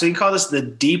 Yeah, so you can call this the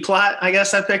D plot, I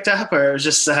guess I picked up, or it was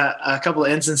just a couple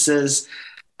of instances.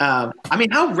 I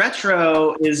mean, how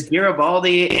retro is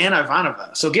Garibaldi and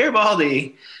Ivanova? So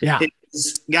Garibaldi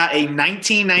has got a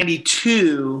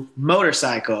 1992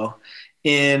 motorcycle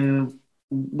in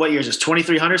what year is this?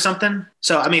 2300 something?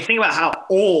 So, I mean, think about how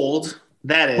old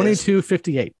that is.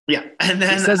 2258. Yeah. And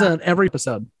then it says on every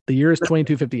episode, the year is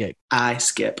 2258. I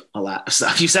skip a lot of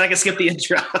stuff. You said I could skip the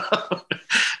intro.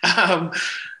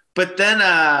 But then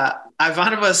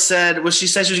Ivanova said, she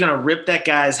said she was going to rip that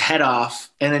guy's head off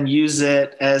and then use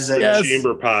it as a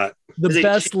chamber pot. The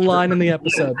best line in the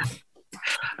episode.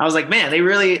 I was like, man, they're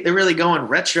really going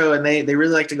retro, and they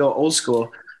really like to go old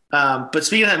school. But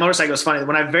speaking of that motorcycle, it's funny.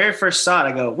 When I very first saw it,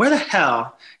 I go, where the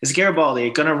hell is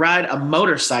Garibaldi going to ride a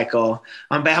motorcycle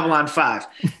on Babylon 5?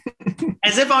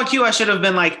 As if on cue, I should have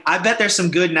been like, I bet there's some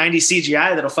good 90s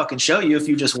CGI that'll fucking show you if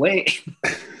you just wait.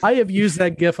 I have used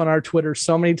that GIF on our Twitter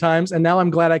so many times, and now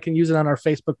I'm glad I can use it on our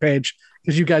Facebook page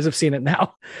because you guys have seen it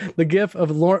now. The GIF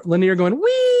of Lanier going,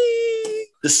 wee!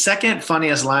 The second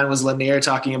funniest line was Lanier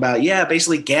talking about,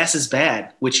 basically gas is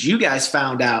bad, which you guys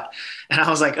found out. And I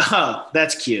was like, oh,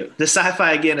 that's cute. The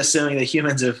sci-fi, again, assuming that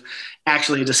humans have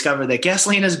actually discovered that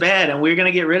gasoline is bad and we're going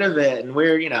to get rid of it. And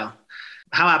we're,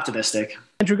 how optimistic.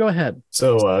 Andrew, go ahead.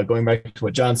 So going back to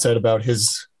what John said about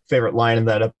his favorite line in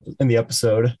the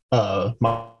episode,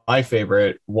 my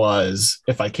favorite was,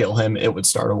 if I kill him, it would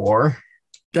start a war.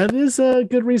 That is a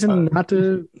good reason not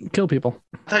to kill people.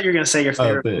 I thought you were going to say your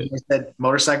favorite. You said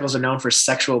motorcycles are known for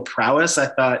sexual prowess. I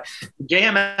thought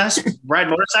JMS ride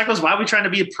motorcycles. Why are we trying to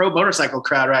be a pro motorcycle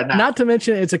crowd right now? Not to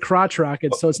mention it's a crotch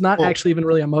rocket, so it's not actually even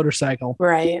really a motorcycle.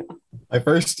 Right. My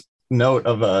first note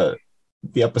of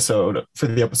the episode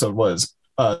was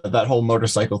that whole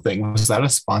motorcycle thing. Was that a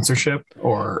sponsorship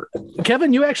or?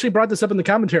 Kevin, you actually brought this up in the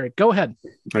commentary. Go ahead.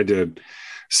 I did.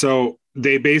 So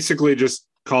they basically just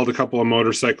called a couple of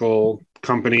motorcycle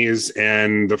companies,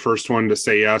 and the first one to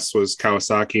say yes was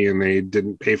Kawasaki, and they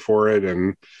didn't pay for it.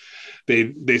 And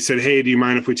they said, hey, do you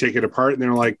mind if we take it apart? And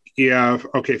they're like, yeah,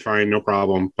 okay, fine, no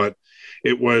problem. But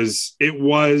it was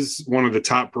one of the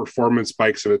top performance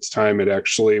bikes of its time. It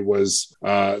actually was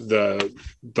the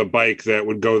bike that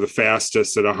would go the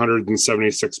fastest at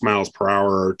 176 miles per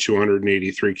hour or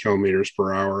 283 kilometers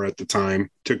per hour at the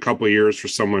time. Took a couple of years for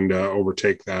someone to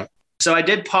overtake that. So I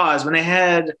did pause when they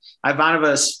had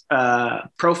Ivanova's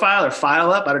profile or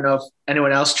file up. I don't know if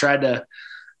anyone else tried to,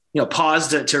 pause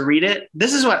to read it.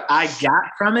 This is what I got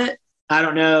from it. I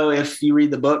don't know if you read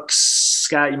the books,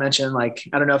 Scott, you mentioned, I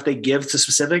don't know if they give to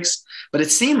specifics, but it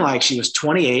seemed like she was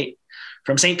 28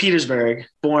 from St. Petersburg,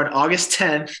 born August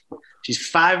 10th. She's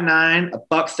 5'9",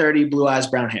 $130, blue eyes,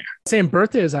 brown hair. Same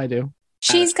birthday as I do.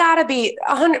 She's got to be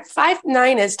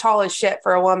 5'9" is tall as shit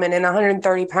for a woman, and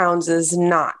 130 pounds is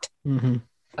not. Mm-hmm.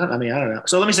 I don't know.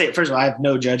 So let me say, first of all, I have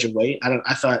no judge of weight. I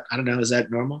don't know. Is that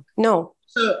normal? No.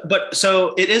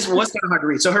 So it was kind of hard to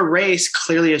read. So her race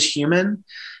clearly is human,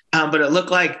 but it looked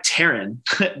like Terran.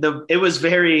 It was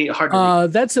very hard to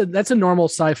read. That's a normal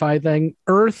sci-fi thing.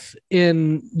 Earth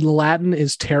in Latin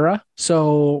is Terra.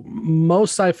 So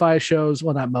most sci-fi shows,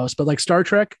 well, not most, but like Star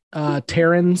Trek,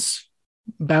 Terrans,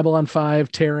 Babylon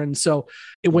 5, Terran. So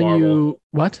when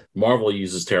Marvel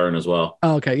uses Terran as well.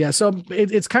 Oh, okay, yeah. So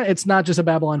it's not just a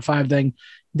Babylon 5 thing.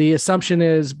 The assumption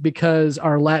is because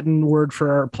our Latin word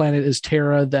for our planet is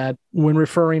Terra, that when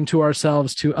referring to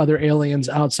ourselves to other aliens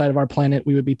outside of our planet,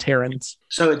 we would be Terrans.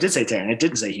 So it did say Terran. It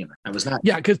didn't say human. I was not.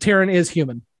 Yeah, because Terran is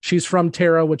human. She's from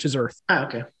Terra, which is Earth. Oh,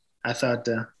 okay. I thought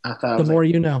the more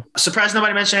you know. Surprised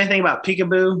nobody mentioned anything about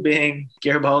Peekaboo being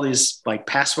Garibaldi's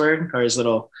password or his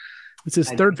little. It's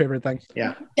his third favorite thing.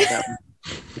 Yeah.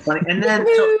 Funny. And then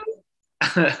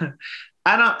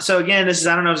I don't know if this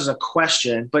is a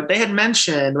question, but they had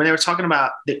mentioned when they were talking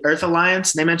about the Earth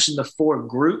Alliance, they mentioned the 4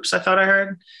 groups, I thought I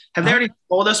heard. Have they already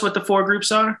told us what the 4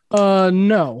 groups are?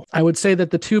 No. I would say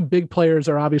that the 2 big players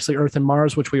are obviously Earth and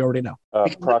Mars, which we already know.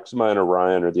 Proxima and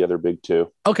Orion are the other big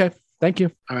 2. Okay. Thank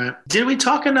you. All right. Did we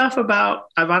talk enough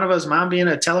about Ivanova's mom being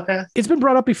a telepath? It's been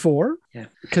brought up before. Yeah.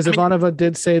 Because Ivanova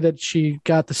did say that she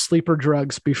got the sleeper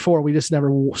drugs before. We just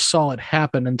never saw it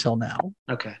happen until now.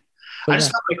 Okay. But I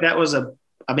just felt like that was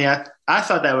I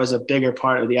thought that was a bigger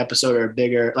part of the episode, or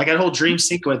bigger, like that whole dream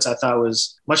sequence I thought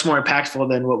was much more impactful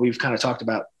than what we've kind of talked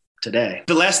about today.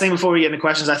 The last thing before we get into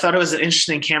questions, I thought it was an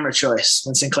interesting camera choice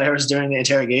when Sinclair was doing the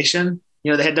interrogation.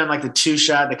 You know, they had done like the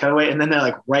 2-shot, the cutaway, and then they're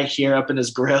like right here up in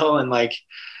his grill, and like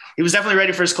he was definitely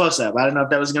ready for his close-up. I don't know if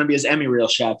that was going to be his Emmy reel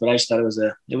shot, but I just thought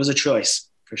it was a choice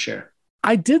for sure.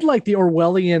 I did like the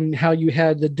Orwellian, how you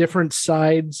had the different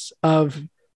sides of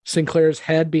Sinclair's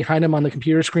head behind him on the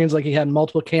computer screens, like he had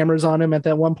multiple cameras on him at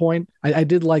that one point. I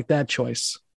did like that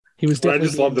choice. He was definitely. I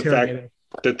just love the fact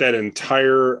that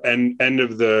entire end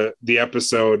of the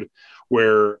episode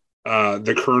where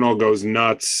the Colonel goes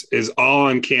nuts is all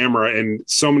on camera and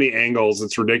so many angles.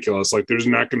 It's ridiculous. Like there's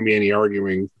not going to be any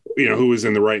arguing, you know, who was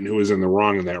in the right and who was in the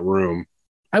wrong in that room.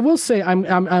 I will say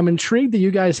I'm intrigued that you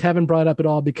guys haven't brought up at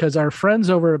all, because our friends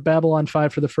over at Babylon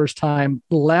 5 for the first time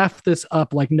laughed this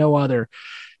up like no other.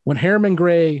 When Harriman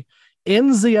Gray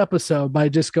ends the episode by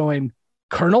just going,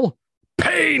 Colonel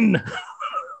Payne.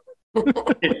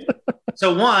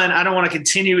 So one, I don't want to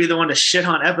continue either one to shit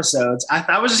on episodes.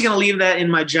 I was just going to leave that in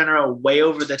my general way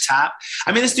over the top.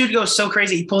 I mean, this dude goes so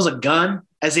crazy. He pulls a gun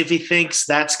as if he thinks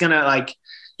that's going to like,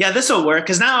 yeah, this will work.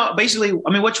 Because now basically,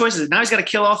 I mean, what choice is it? Now he's got to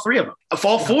kill all 3 of them.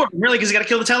 All 4 of them, really, because he's got to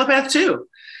kill the telepath too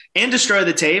and destroy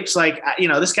the tapes. Like, you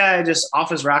know, this guy just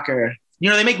off his rocker. You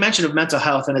know, they make mention of mental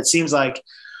health, and it seems like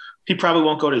he probably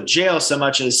won't go to jail so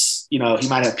much as, you know, he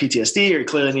might have PTSD or he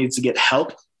clearly needs to get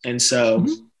help. And so,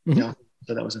 you know,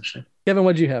 so that was interesting. Kevin,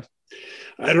 what'd you have?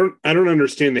 I don't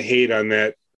understand the hate on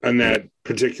that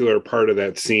particular part of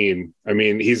that scene. I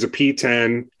mean, he's a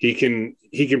P10. He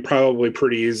can probably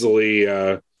pretty easily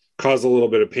cause a little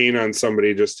bit of pain on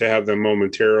somebody just to have them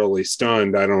momentarily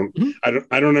stunned. I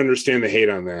don't understand the hate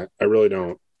on that. I really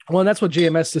don't. Well, and that's what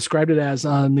JMS described it as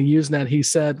on the Usenet. He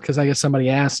said, because I guess somebody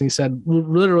asked, and he said,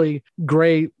 literally,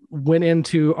 Gray went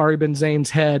into Ari Ben Zane's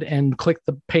head and clicked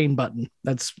the pain button.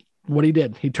 That's what he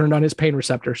did. He turned on his pain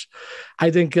receptors.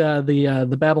 I think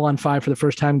the Babylon 5 for the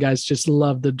first time guys just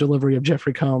loved the delivery of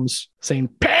Jeffrey Combs saying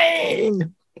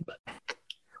pain. But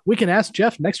we can ask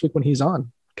Jeff next week when he's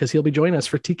on, because he'll be joining us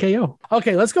for TKO.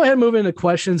 Okay, let's go ahead and move into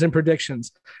questions and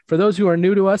predictions. For those who are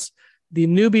new to us, the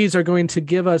newbies are going to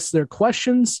give us their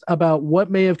questions about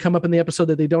what may have come up in the episode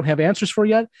that they don't have answers for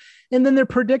yet, and then their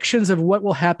predictions of what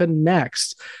will happen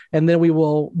next. And then we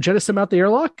will jettison out the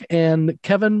airlock, and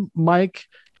Kevin, Mike,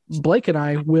 Blake, and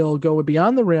I will go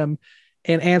beyond the rim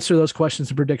and answer those questions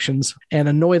and predictions and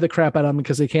annoy the crap out of them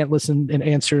because they can't listen and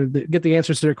get the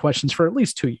answers to their questions for at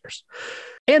least 2 years.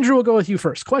 Andrew, we'll go with you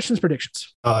first. Questions,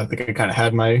 predictions. I think I kind of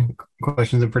had my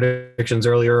questions and predictions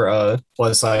earlier.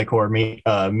 Was Psycor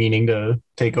meaning to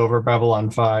take over Babylon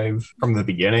 5 from the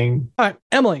beginning? All right,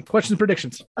 Emily, questions,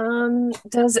 predictions.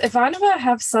 Does Ivanova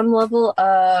have some level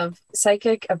of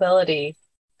psychic ability,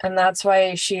 and that's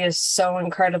why she is so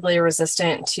incredibly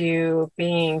resistant to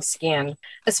being scanned,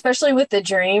 especially with the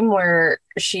dream where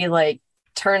she like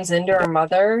turns into her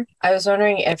mother? I was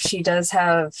wondering if she does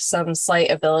have some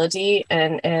slight ability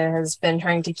and has been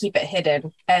trying to keep it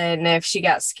hidden, and if she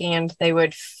got scanned they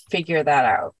would figure that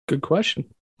out. Good question.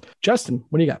 Justin,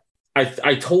 what do you got?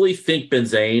 I totally think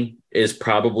Benzane is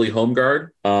probably Home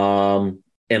Guard, and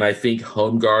I think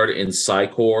Home Guard and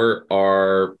Psycor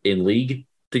are in league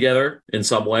together in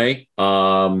some way,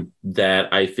 that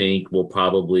I think will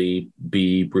probably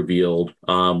be revealed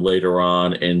later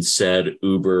on in said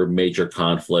uber major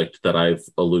conflict that I've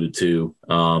alluded to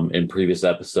in previous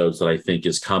episodes that I think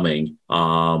is coming,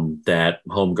 that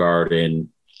Home Guard and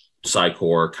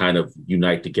Psycor kind of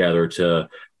unite together to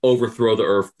overthrow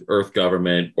the Earth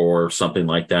government or something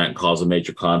like that and cause a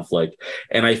major conflict.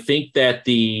 And I think that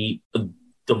the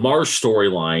Mars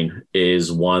storyline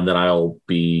is one that I'll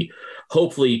be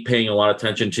hopefully paying a lot of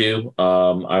attention to.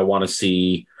 I want to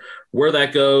see where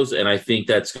that goes, and I think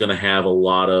that's going to have a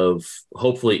lot of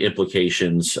hopefully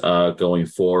implications going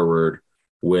forward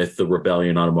with the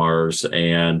rebellion on Mars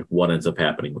and what ends up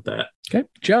happening with that. Okay,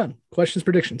 John, questions,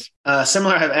 predictions.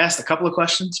 Similar, I've asked a couple of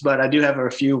questions, but I do have a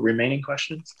few remaining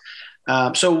questions.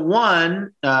 So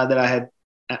one that I had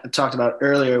talked about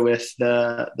earlier with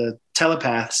the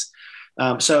telepaths.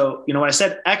 So, you know, when I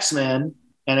said X-Men,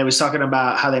 and it was talking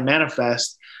about how they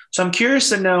manifest. So I'm curious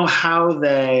to know how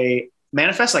they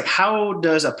manifest. Like, how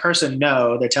does a person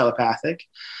know they're telepathic?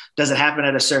 Does it happen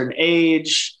at a certain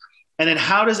age? And then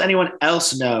how does anyone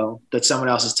else know that someone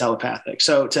else is telepathic?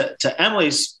 So to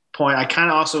Emily's point, I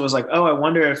kind of also was like, oh, I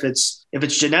wonder if it's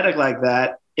genetic like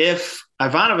that. If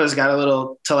Ivanova's got a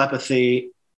little telepathy.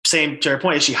 Same to her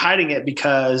point. Is she hiding it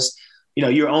because,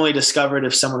 you're only discovered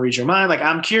if someone reads your mind? Like,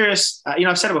 I'm curious,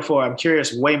 I've said it before, I'm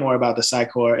curious way more about the Psi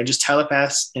Corps and just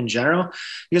telepaths in general.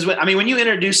 Because when you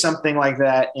introduce something like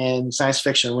that in science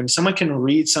fiction, when someone can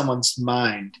read someone's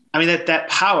mind, that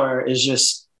power is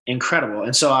just incredible.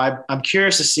 And so I'm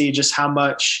curious to see just how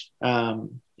much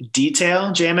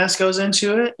detail JMS goes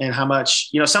into it, and how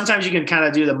much, sometimes you can kind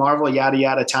of do the Marvel yada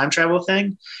yada time travel thing,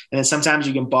 and then sometimes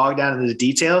you can bog down into the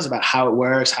details about how it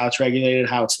works, how it's regulated,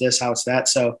 how it's this, how it's that.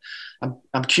 So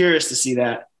I'm curious to see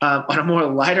that. On a more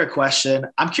lighter question,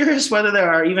 I'm curious whether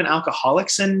there are even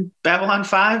alcoholics in Babylon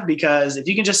 5, because if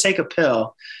you can just take a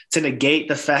pill to negate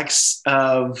the effects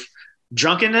of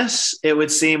drunkenness, it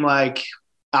would seem like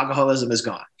alcoholism is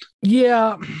gone.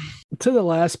 Yeah. To the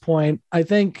last point,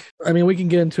 we can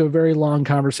get into a very long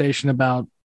conversation about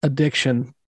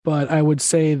addiction, but I would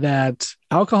say that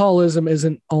alcoholism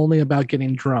isn't only about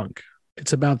getting drunk.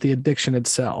 It's about the addiction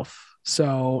itself.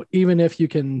 So even if you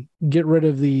can get rid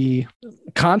of the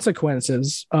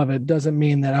consequences of it, doesn't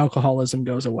mean that alcoholism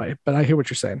goes away. But I hear what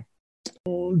you're saying.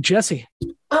 Jesse.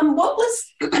 What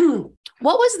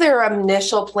was their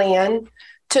initial plan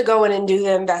to go in and do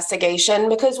the investigation?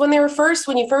 Because when you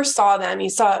first saw them, you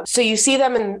see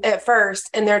them at first,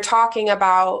 and they're talking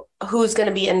about who's going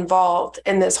to be involved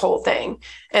in this whole thing.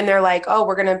 And they're like, oh,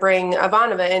 we're going to bring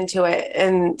Ivanova into it.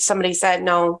 And somebody said,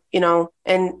 no,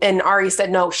 and Ari said,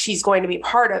 no, she's going to be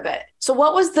part of it. So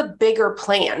what was the bigger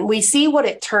plan? We see what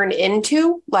it turned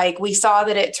into. Like, we saw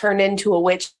that it turned into a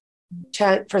witch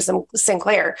for some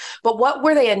Sinclair, but what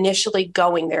were they initially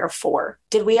going there for?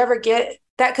 Did we ever get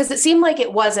that? Because it seemed like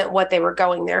it wasn't what they were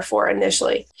going there for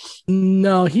initially.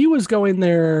 No, he was going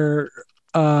there.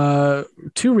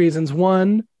 Two reasons.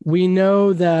 One, we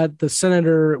know that the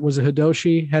senator was a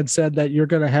Hidoshi, had said that you're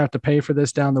going to have to pay for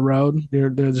this down the road.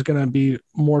 There's going to be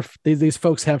more. These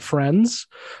folks have friends.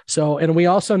 So, and we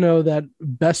also know that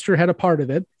Bester had a part of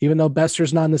it, even though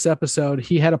Bester's not in this episode,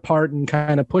 he had a part in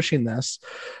kind of pushing this.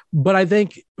 But I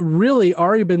think really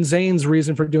Ari Ben Zane's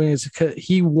reason for doing it is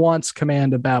he wants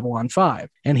command of Babylon 5.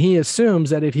 And he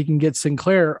assumes that if he can get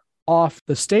Sinclair off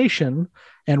the station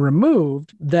and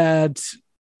removed, that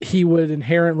he would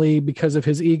inherently, because of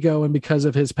his ego and because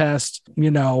of his past,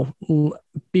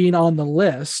 being on the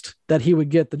list, that he would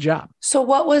get the job. So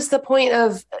what was the point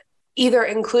of either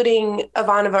including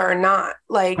Ivanova or not?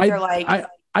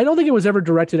 I don't think it was ever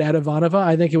directed at Ivanova.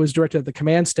 I think it was directed at the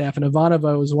command staff, and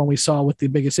Ivanova was the one we saw with the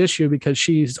biggest issue because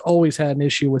she's always had an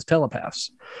issue with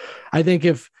telepaths. I think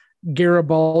if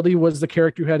Garibaldi was the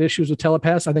character who had issues with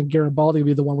telepaths, I think Garibaldi would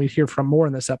be the one we'd hear from more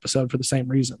in this episode for the same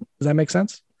reason. Does that make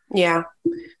sense? Yeah.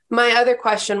 My other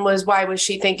question was, why was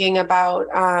she thinking about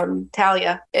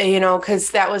Talia?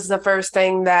 Because that was the first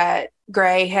thing that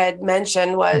Gray had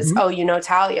mentioned was,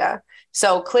 Talia.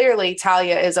 So clearly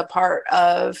Talia is a part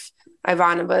of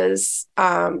Ivanova's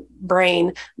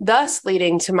brain, thus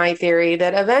leading to my theory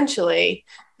that eventually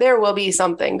there will be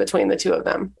something between the two of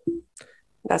them.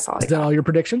 That's all. Is that all your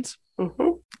predictions?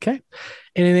 Mm-hmm. Okay.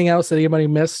 Anything else that anybody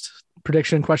missed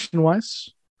prediction question wise?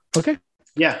 Okay.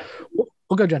 Yeah.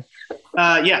 We'll go, Jen.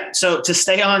 So to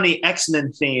stay on the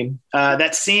X-Men theme,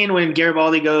 that scene when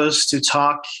Garibaldi goes to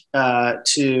talk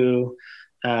to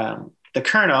the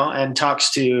Colonel and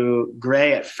talks to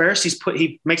Gray, at first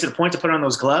he makes it a point to put on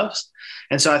those gloves.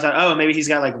 And so I thought, oh, maybe he's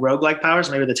got like roguelike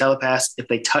powers. Maybe the telepaths, if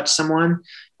they touch someone,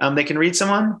 they can read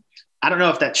someone. I don't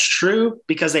know if that's true,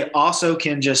 because they also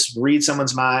can just read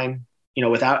someone's mind,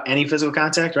 without any physical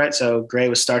contact, right? So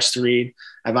Gray starts to read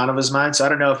Ivanova's mind. So I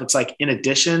don't know if it's like, in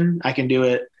addition, I can do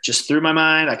it just through my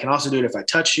mind. I can also do it if I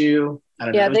touch you. I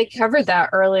don't know. Yeah, they covered that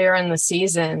earlier in the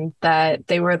season, that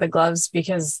they wear the gloves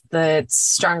because it's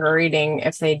stronger reading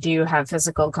if they do have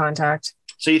physical contact.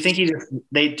 So you think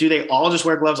they all just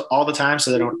wear gloves all the time so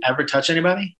they don't ever touch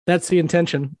anybody? That's the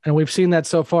intention. And we've seen that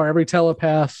so far. Every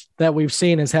telepath that we've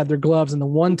seen has had their gloves. And the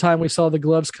one time we saw the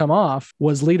gloves come off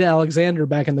was Lita Alexander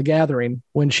back in The Gathering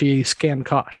when she scanned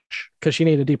Kosh because she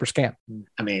needed a deeper scan.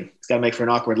 It's got to make for an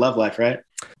awkward love life, right?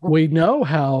 We know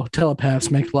how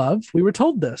telepaths make love. We were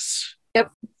told this.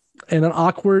 Yep. In an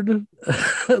awkward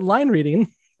line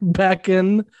reading back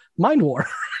in Mind War.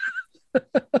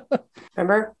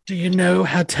 Remember? Do you know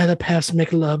how telepaths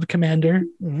make love, Commander?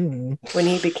 Mm. When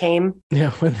he became.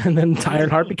 Yeah, and then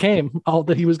Ironheart became all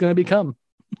that he was going to become.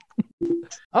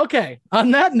 Okay,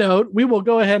 on that note, we will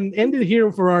go ahead and end it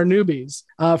here for our newbies.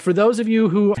 For those of you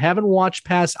who haven't watched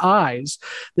past Eyes,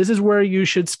 this is where you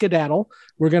should skedaddle.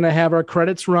 We're going to have our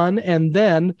credits run, and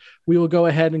then we will go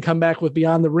ahead and come back with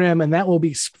Beyond the Rim, and that will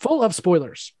be full of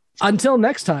spoilers. Until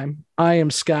next time, I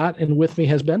am Scott, and with me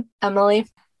has been Emily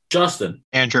Justin.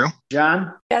 Andrew.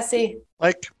 John. Jesse.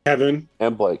 Mike. Kevin.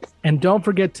 And Blake. And don't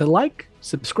forget to like,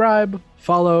 subscribe,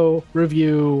 follow,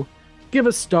 review, give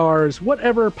us stars,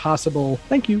 whatever possible.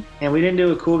 Thank you. And we didn't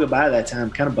do a cool goodbye that time.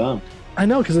 Kind of bummed. I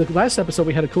know, because the last episode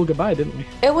we had a cool goodbye, didn't we?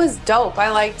 It was dope.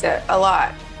 I liked it a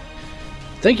lot.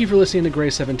 Thank you for listening to Grey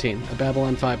 17, a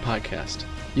Babylon 5 podcast.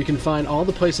 You can find all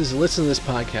the places to listen to this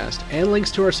podcast and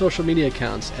links to our social media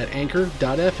accounts at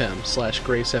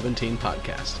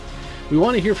anchor.fm/Grey17podcast. We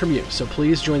want to hear from you, so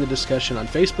please join the discussion on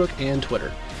Facebook and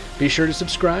Twitter. Be sure to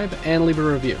subscribe and leave a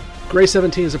review. Grey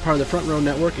 17 is a part of the Front Row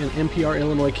Network and NPR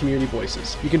Illinois Community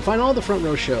Voices. You can find all the Front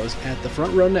Row shows at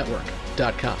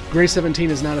thefrontrownetwork.com. Grey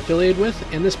 17 is not affiliated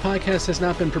with, and this podcast has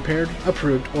not been prepared,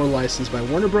 approved, or licensed by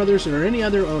Warner Brothers or any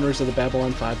other owners of the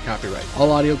Babylon 5 copyright.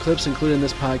 All audio clips included in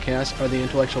this podcast are the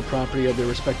intellectual property of their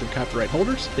respective copyright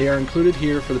holders. They are included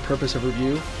here for the purpose of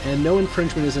review, and no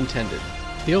infringement is intended.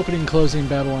 The opening and closing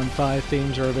Babylon 5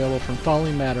 themes are available from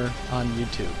Falling Matter on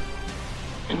YouTube.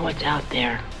 And what's out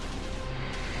there?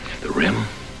 The Rim.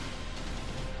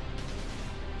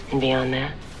 And beyond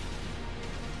that?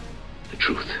 The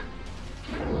truth.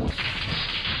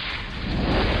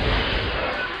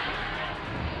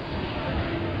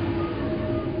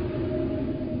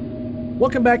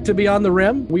 Welcome back to Beyond the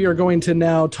Rim. We are going to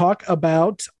now talk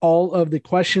about all of the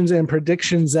questions and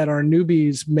predictions that our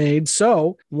newbies made.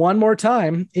 So, one more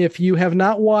time, if you have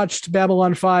not watched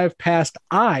Babylon 5 Past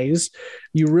Eyes,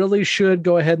 you really should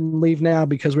go ahead and leave now,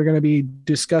 because we're going to be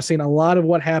discussing a lot of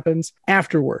what happens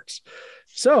afterwards.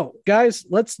 So, guys,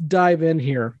 let's dive in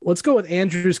here. Let's go with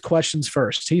Andrew's questions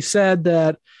first. He said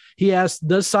that he asked,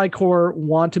 does Psychor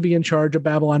want to be in charge of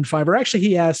Babylon 5? Or actually,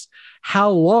 he asked, how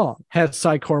long has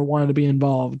Psychor wanted to be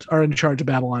involved or in charge of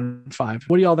Babylon 5?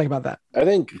 What do y'all think about that? I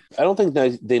don't think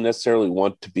that they necessarily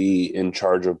want to be in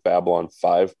charge of Babylon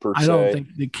 5 per se. I don't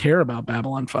think they care about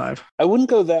Babylon 5. I wouldn't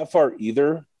go that far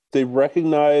either. They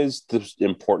recognize the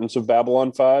importance of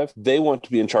Babylon 5. They want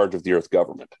to be in charge of the Earth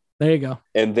government. There you go.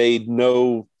 And they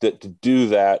know that to do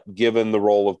that, given the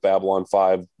role of Babylon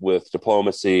 5 with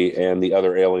diplomacy and the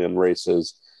other alien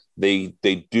races, they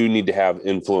do need to have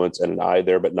influence and an eye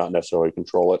there, but not necessarily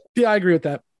control it. Yeah, I agree with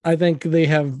that. I think they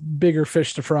have bigger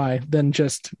fish to fry than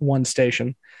just one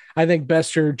station. I think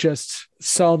Bester just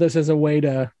saw this as a way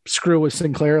to screw with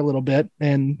Sinclair a little bit,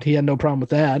 and he had no problem with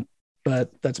that,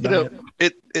 but that's about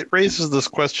it. It raises this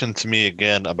question to me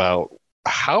again about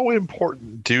how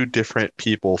important do different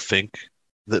people think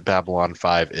that Babylon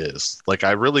 5 is? Like,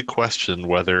 I really question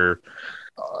whether,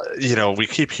 we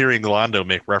keep hearing Londo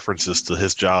make references to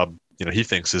his job. He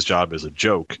thinks his job is a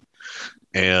joke.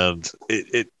 And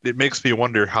it makes me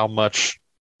wonder how much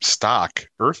stock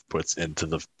Earth puts into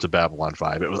the Babylon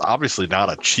 5. It was obviously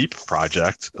not a cheap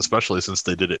project, especially since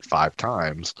they did it 5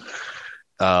 times.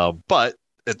 But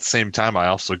at the same time, I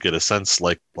also get a sense,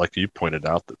 like you pointed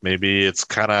out, that maybe it's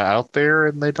kind of out there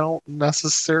and they don't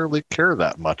necessarily care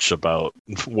that much about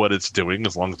what it's doing,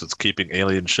 as long as it's keeping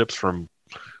alien ships from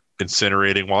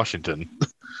incinerating Washington.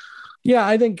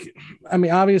 Yeah,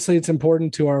 obviously it's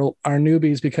important to our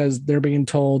newbies because they're being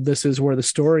told this is where the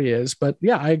story is. But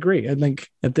yeah, I agree. I think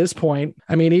at this point,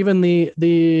 even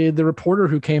the reporter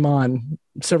who came on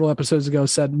several episodes ago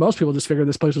said most people just figured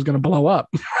this place was going to blow up.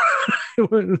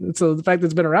 So the fact that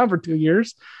it's been around for 2 years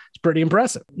is pretty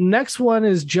impressive. Next one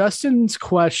is Justin's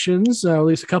questions, at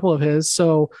least a couple of his.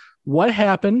 So what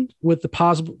happened with the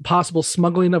possible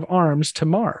smuggling of arms to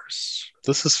Mars?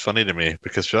 This is funny to me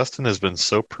because Justin has been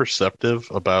so perceptive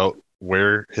about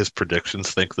where his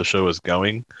predictions think the show is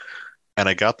going. And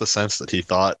I got the sense that he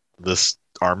thought this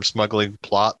arms smuggling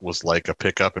plot was like a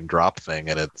pick up and drop thing.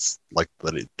 And it's like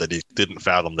that he didn't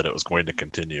fathom that it was going to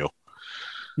continue.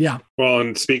 Yeah. Well,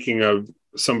 and speaking of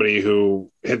somebody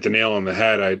who hit the nail on the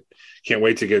head, I can't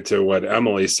wait to get to what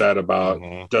Emily said about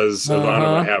does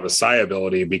Ivanova have a psi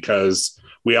ability, because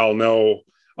we all know,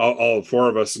 all 4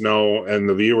 of us know, and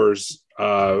the viewers,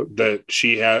 that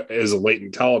she is a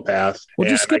latent telepath. Well,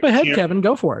 just skip ahead, Kevin.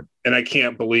 Go for it. And I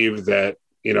can't believe that,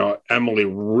 Emily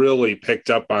really picked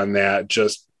up on that,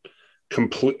 just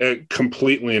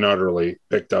completely and utterly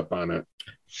picked up on it.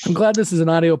 I'm glad this is an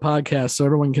audio podcast so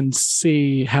everyone can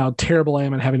see how terrible I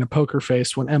am at having a poker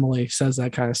face when Emily says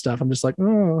that kind of stuff. I'm just like,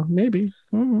 oh, maybe.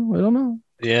 I don't know.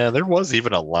 Yeah, there was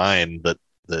even a line that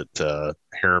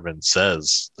Harriman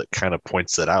says that kind of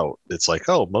points it out. It's like,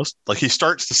 he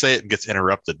starts to say it and gets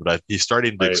interrupted, but he's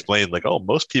starting to explain, like,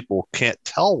 most people can't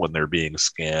tell when they're being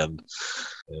scanned.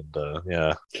 And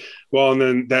yeah. Well, and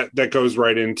then that goes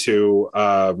right into,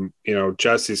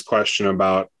 Jesse's question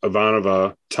about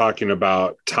Ivanova talking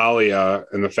about Talia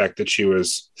and the fact that she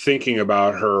was thinking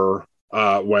about her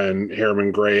when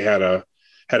Harriman Gray had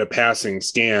had a passing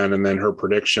scan, and then her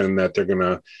prediction that they're going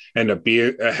to end up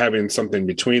having something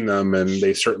between them, and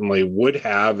they certainly would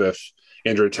have if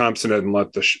Andrea Thompson hadn't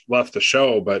left the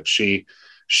show. But she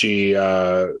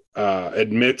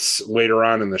admits later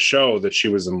on in the show that she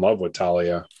was in love with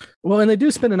Talia. Well, and they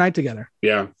do spend a night together.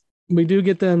 Yeah. We do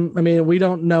get them. I mean, we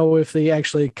don't know if they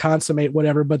actually consummate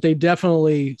whatever, but they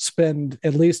definitely spend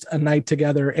at least a night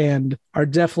together and are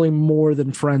definitely more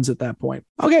than friends at that point.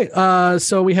 Okay.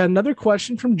 So we had another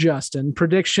question from Justin.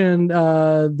 Prediction,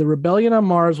 the rebellion on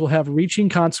Mars will have reaching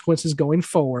consequences going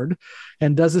forward.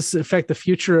 And does this affect the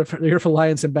future of the Earth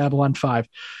Alliance and Babylon 5?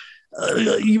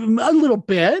 A little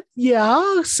bit,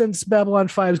 yeah. Since Babylon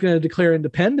 5 is going to declare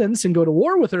independence and go to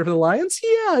war with Earth Alliance,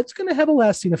 yeah, it's going to have a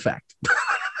lasting effect.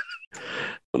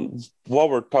 While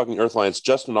we're talking Earth Alliance,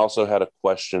 Justin also had a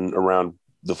question around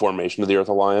the formation of the Earth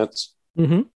Alliance.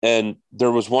 Mm-hmm. And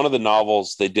there was one of the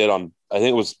novels they did on, I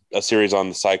think it was a series on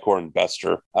the Psychor and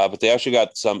Bester, but they actually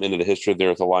got some into the history of the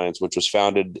Earth Alliance, which was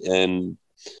founded in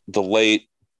the late,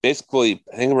 basically,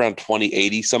 I think around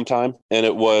 2080 sometime. And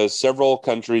it was several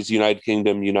countries, United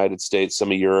Kingdom, United States,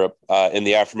 some of Europe, in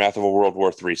the aftermath of a World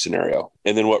War III scenario.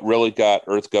 And then what really got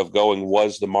EarthGov going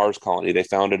was the Mars colony. They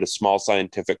founded a small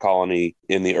scientific colony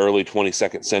in the early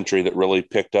 22nd century that really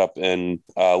picked up and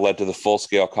led to the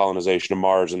full-scale colonization of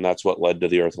Mars. And that's what led to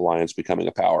the Earth Alliance becoming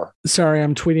a power. Sorry,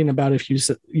 I'm tweeting about if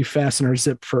you fasten or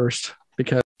zip first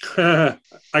because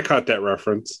I caught that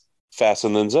reference.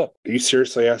 Fasten then zip. Are you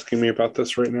seriously asking me about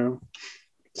this right now?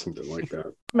 Something like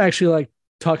that. I'm actually like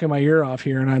talking my ear off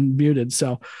here and I'm muted.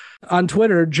 So on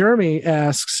Twitter, Jeremy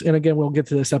asks, and again, we'll get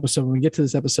to this episode when we get to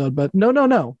this episode, but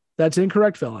no, that's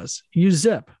incorrect, fellas. You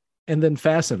zip and then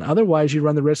fasten. Otherwise, you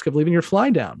run the risk of leaving your fly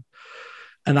down.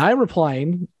 And I'm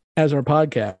replying as our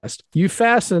podcast, you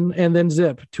fasten and then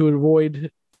zip to avoid,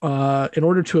 in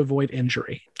order to avoid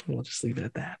injury. We'll just leave it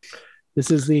at that. This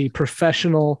is the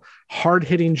professional,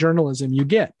 hard-hitting journalism you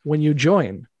get when you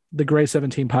join the Gray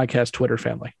 17 podcast Twitter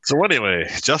family. So anyway,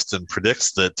 Justin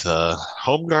predicts that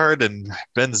Homeguard and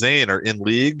Ben Zane are in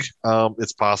league.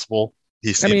 It's possible.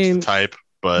 He seems the type,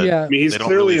 but yeah. I mean, he's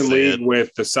clearly in league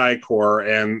with the Psychor,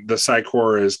 and the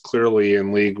Psychor is clearly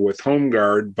in league with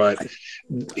Homeguard, but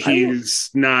he's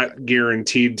not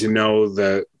guaranteed to know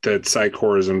that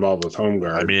Psychor is involved with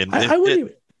Homeguard. I mean, I wouldn't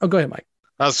even... Oh, go ahead, Mike.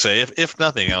 I'll say, if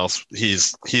nothing else,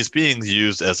 he's being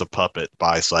used as a puppet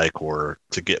by Psychor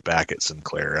to get back at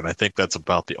Sinclair, and I think that's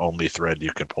about the only thread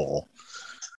you can pull.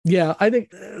 Yeah, I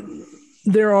think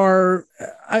there are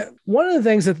one of the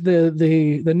things that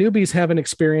the newbies haven't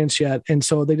experienced yet, and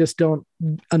so they just don't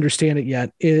understand it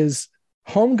yet, is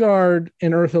Homeguard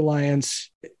and Earth Alliance.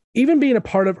 Even being a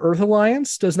part of Earth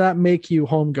Alliance does not make you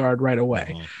Homeguard right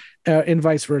away. Mm-hmm. And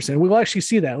vice versa. And we'll actually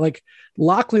see that. Like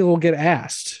Lockley will get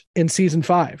asked in season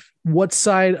 5, what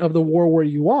side of the war were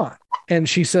you on? And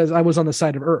she says, I was on the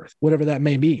side of Earth, whatever that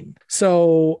may mean.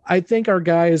 So I think our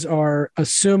guys are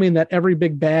assuming that every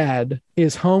big bad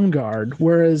is Homeguard,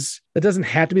 whereas that doesn't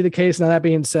have to be the case. Now, that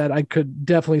being said, I could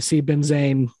definitely see Ben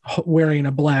Zane wearing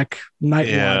a black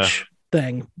night watch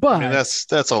thing. But I mean,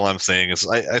 that's all I'm saying is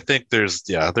I think there's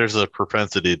a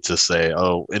propensity to say,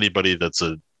 oh, anybody that's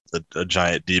a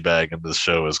giant D-bag in this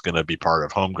show is going to be part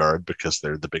of Homeguard because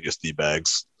they're the biggest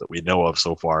D-bags that we know of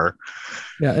so far.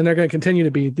 Yeah, and they're going to continue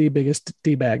to be the biggest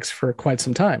D-bags for quite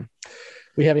some time.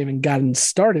 We haven't even gotten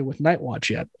started with Night Watch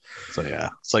yet. So yeah,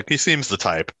 it's like he seems the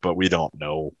type, but we don't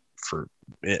know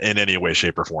in any way,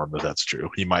 shape, or form that's true.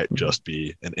 He might just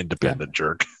be an independent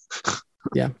jerk.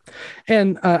 Yeah.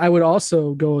 And I would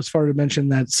also go as far to mention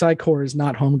that Psychor is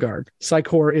not Homeguard.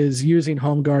 Psychor is using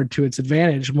Homeguard to its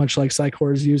advantage, much like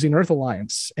Psychor is using Earth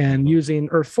Alliance and using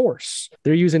Earth Force.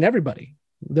 They're using everybody.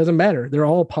 It doesn't matter. They're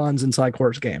all pawns in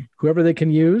Psychor's game. Whoever they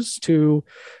can use to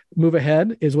move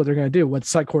ahead is what they're going to do. What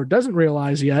Psychor doesn't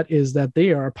realize yet is that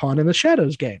they are a pawn in the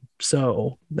Shadows game.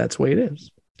 So that's the way it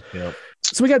is. Yep.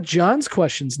 So we got John's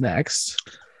questions next.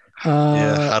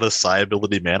 How does psi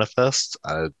ability manifest?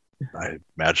 I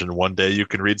imagine one day you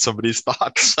can read somebody's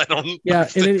thoughts. I don't. Yeah,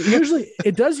 and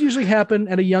it does usually happen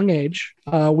at a young age.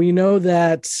 We know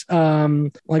that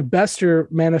like Bester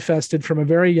manifested from a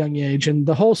very young age, and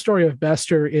the whole story of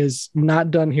Bester is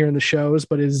not done here in the shows,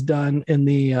 but is done in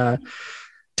the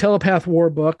Telepath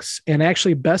War books. And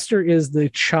actually, Bester is the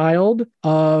child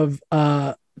of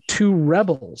 2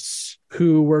 rebels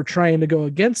who were trying to go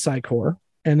against Psychor.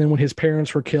 And then when his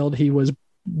parents were killed, he was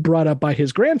brought up by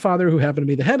his grandfather, who happened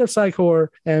to be the head of Psychor,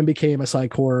 and became a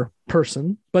Psychor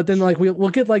person. But then like we'll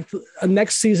get like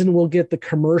next season, we'll get the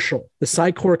commercial, the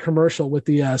Psychor commercial with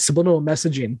the subliminal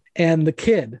messaging. And the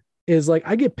kid is like,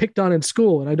 I get picked on in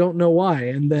school and I don't know why.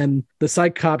 And then the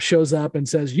psych cop shows up and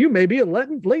says, you may be a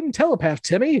latent telepath,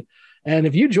 Timmy. And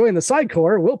if you join the Psi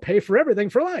Corps, we'll pay for everything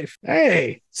for life.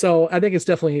 Hey. So I think it's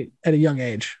definitely at a young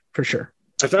age for sure.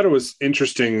 I thought it was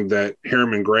interesting that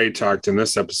Harriman Gray talked in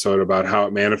this episode about how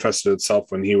it manifested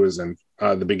itself when he was in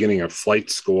the beginning of flight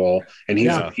school, and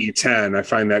he's a P-10. I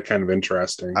find that kind of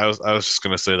interesting. I was just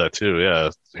going to say that too.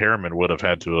 Yeah, Harriman would have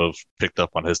had to have picked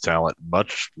up on his talent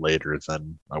much later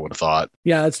than I would have thought.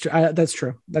 Yeah, that's true. That's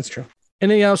true. That's true.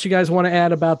 Anything else you guys want to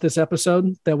add about this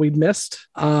episode that we missed?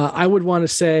 I would want to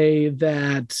say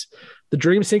that the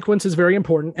dream sequence is very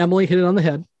important. Emily hit it on the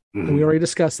head. And we already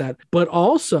discussed that. But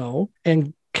also,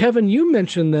 and Kevin, you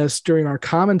mentioned this during our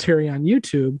commentary on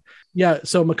YouTube. Yeah,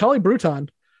 so Macaulay Breton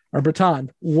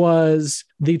was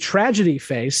the tragedy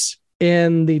face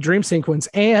in the dream sequence,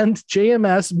 and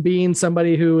JMS being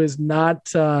somebody who is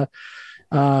not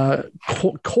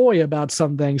coy about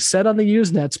something, said on the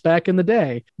Usenets back in the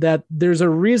day that there's a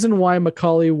reason why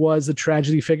Macaulay was a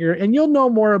tragedy figure, and you'll know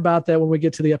more about that when we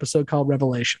get to the episode called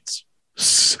Revelations.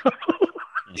 So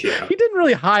yeah. He didn't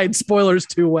really hide spoilers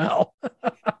too well.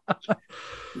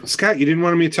 Scott, you didn't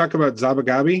want me to talk about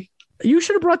Zabagabi? You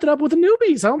should have brought that up with the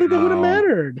newbies. I don't think that would have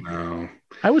mattered. No.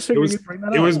 I was figuring you'd bring that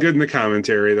up. It was good in the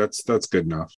commentary. That's good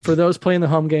enough. For those playing the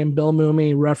home game, Bill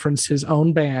Mooney referenced his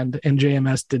own band, and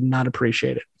JMS did not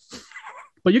appreciate it.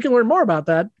 But you can learn more about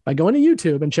that by going to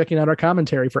YouTube and checking out our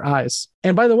commentary for Eyes.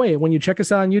 And by the way, when you check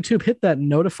us out on YouTube, hit that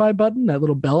notify button, that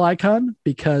little bell icon,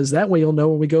 because that way you'll know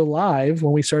when we go live,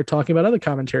 when we start talking about other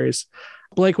commentaries.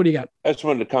 Blake, what do you got? I just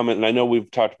wanted to comment, and I know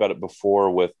we've talked about it before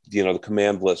with, the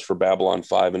command list for Babylon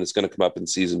 5, and it's going to come up in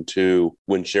season 2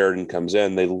 when Sheridan comes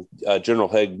in. General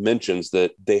Haig mentions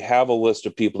that they have a list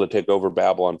of people to take over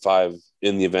Babylon 5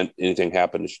 in the event anything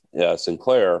happened to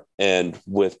Sinclair. And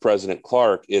with President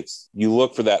Clark, you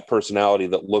look for that personality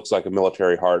that looks like a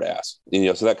military hard ass.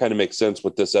 So that kind of makes sense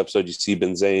with this episode. You see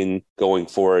Benzane going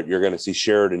for it. You're going to see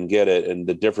Sheridan get it. And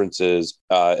the difference is,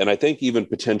 and I think even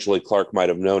potentially Clark might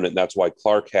have known it. And that's why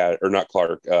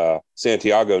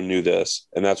Santiago knew this.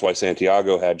 And that's why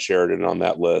Santiago had Sheridan on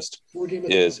that list,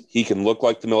 is he can look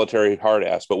like the military hard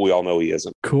ass, but we all know he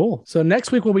isn't. Cool. So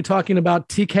next week we'll be talking about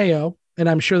TKO. And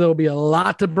I'm sure there'll be a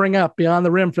lot to bring up beyond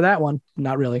the rim for that one.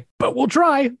 Not really, but we'll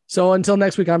try. So until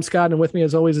next week, I'm Scott, and with me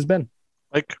as always has been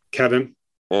Mike, Kevin,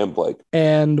 and Blake.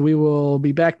 And we will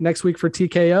be back next week for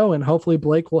TKO, and hopefully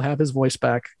Blake will have his voice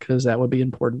back, because that would be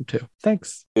important too.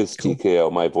 Thanks. It's cool.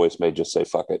 TKO. My voice may just say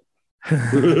fuck it.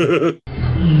 It's good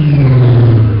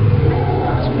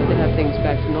to have things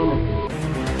back to normal.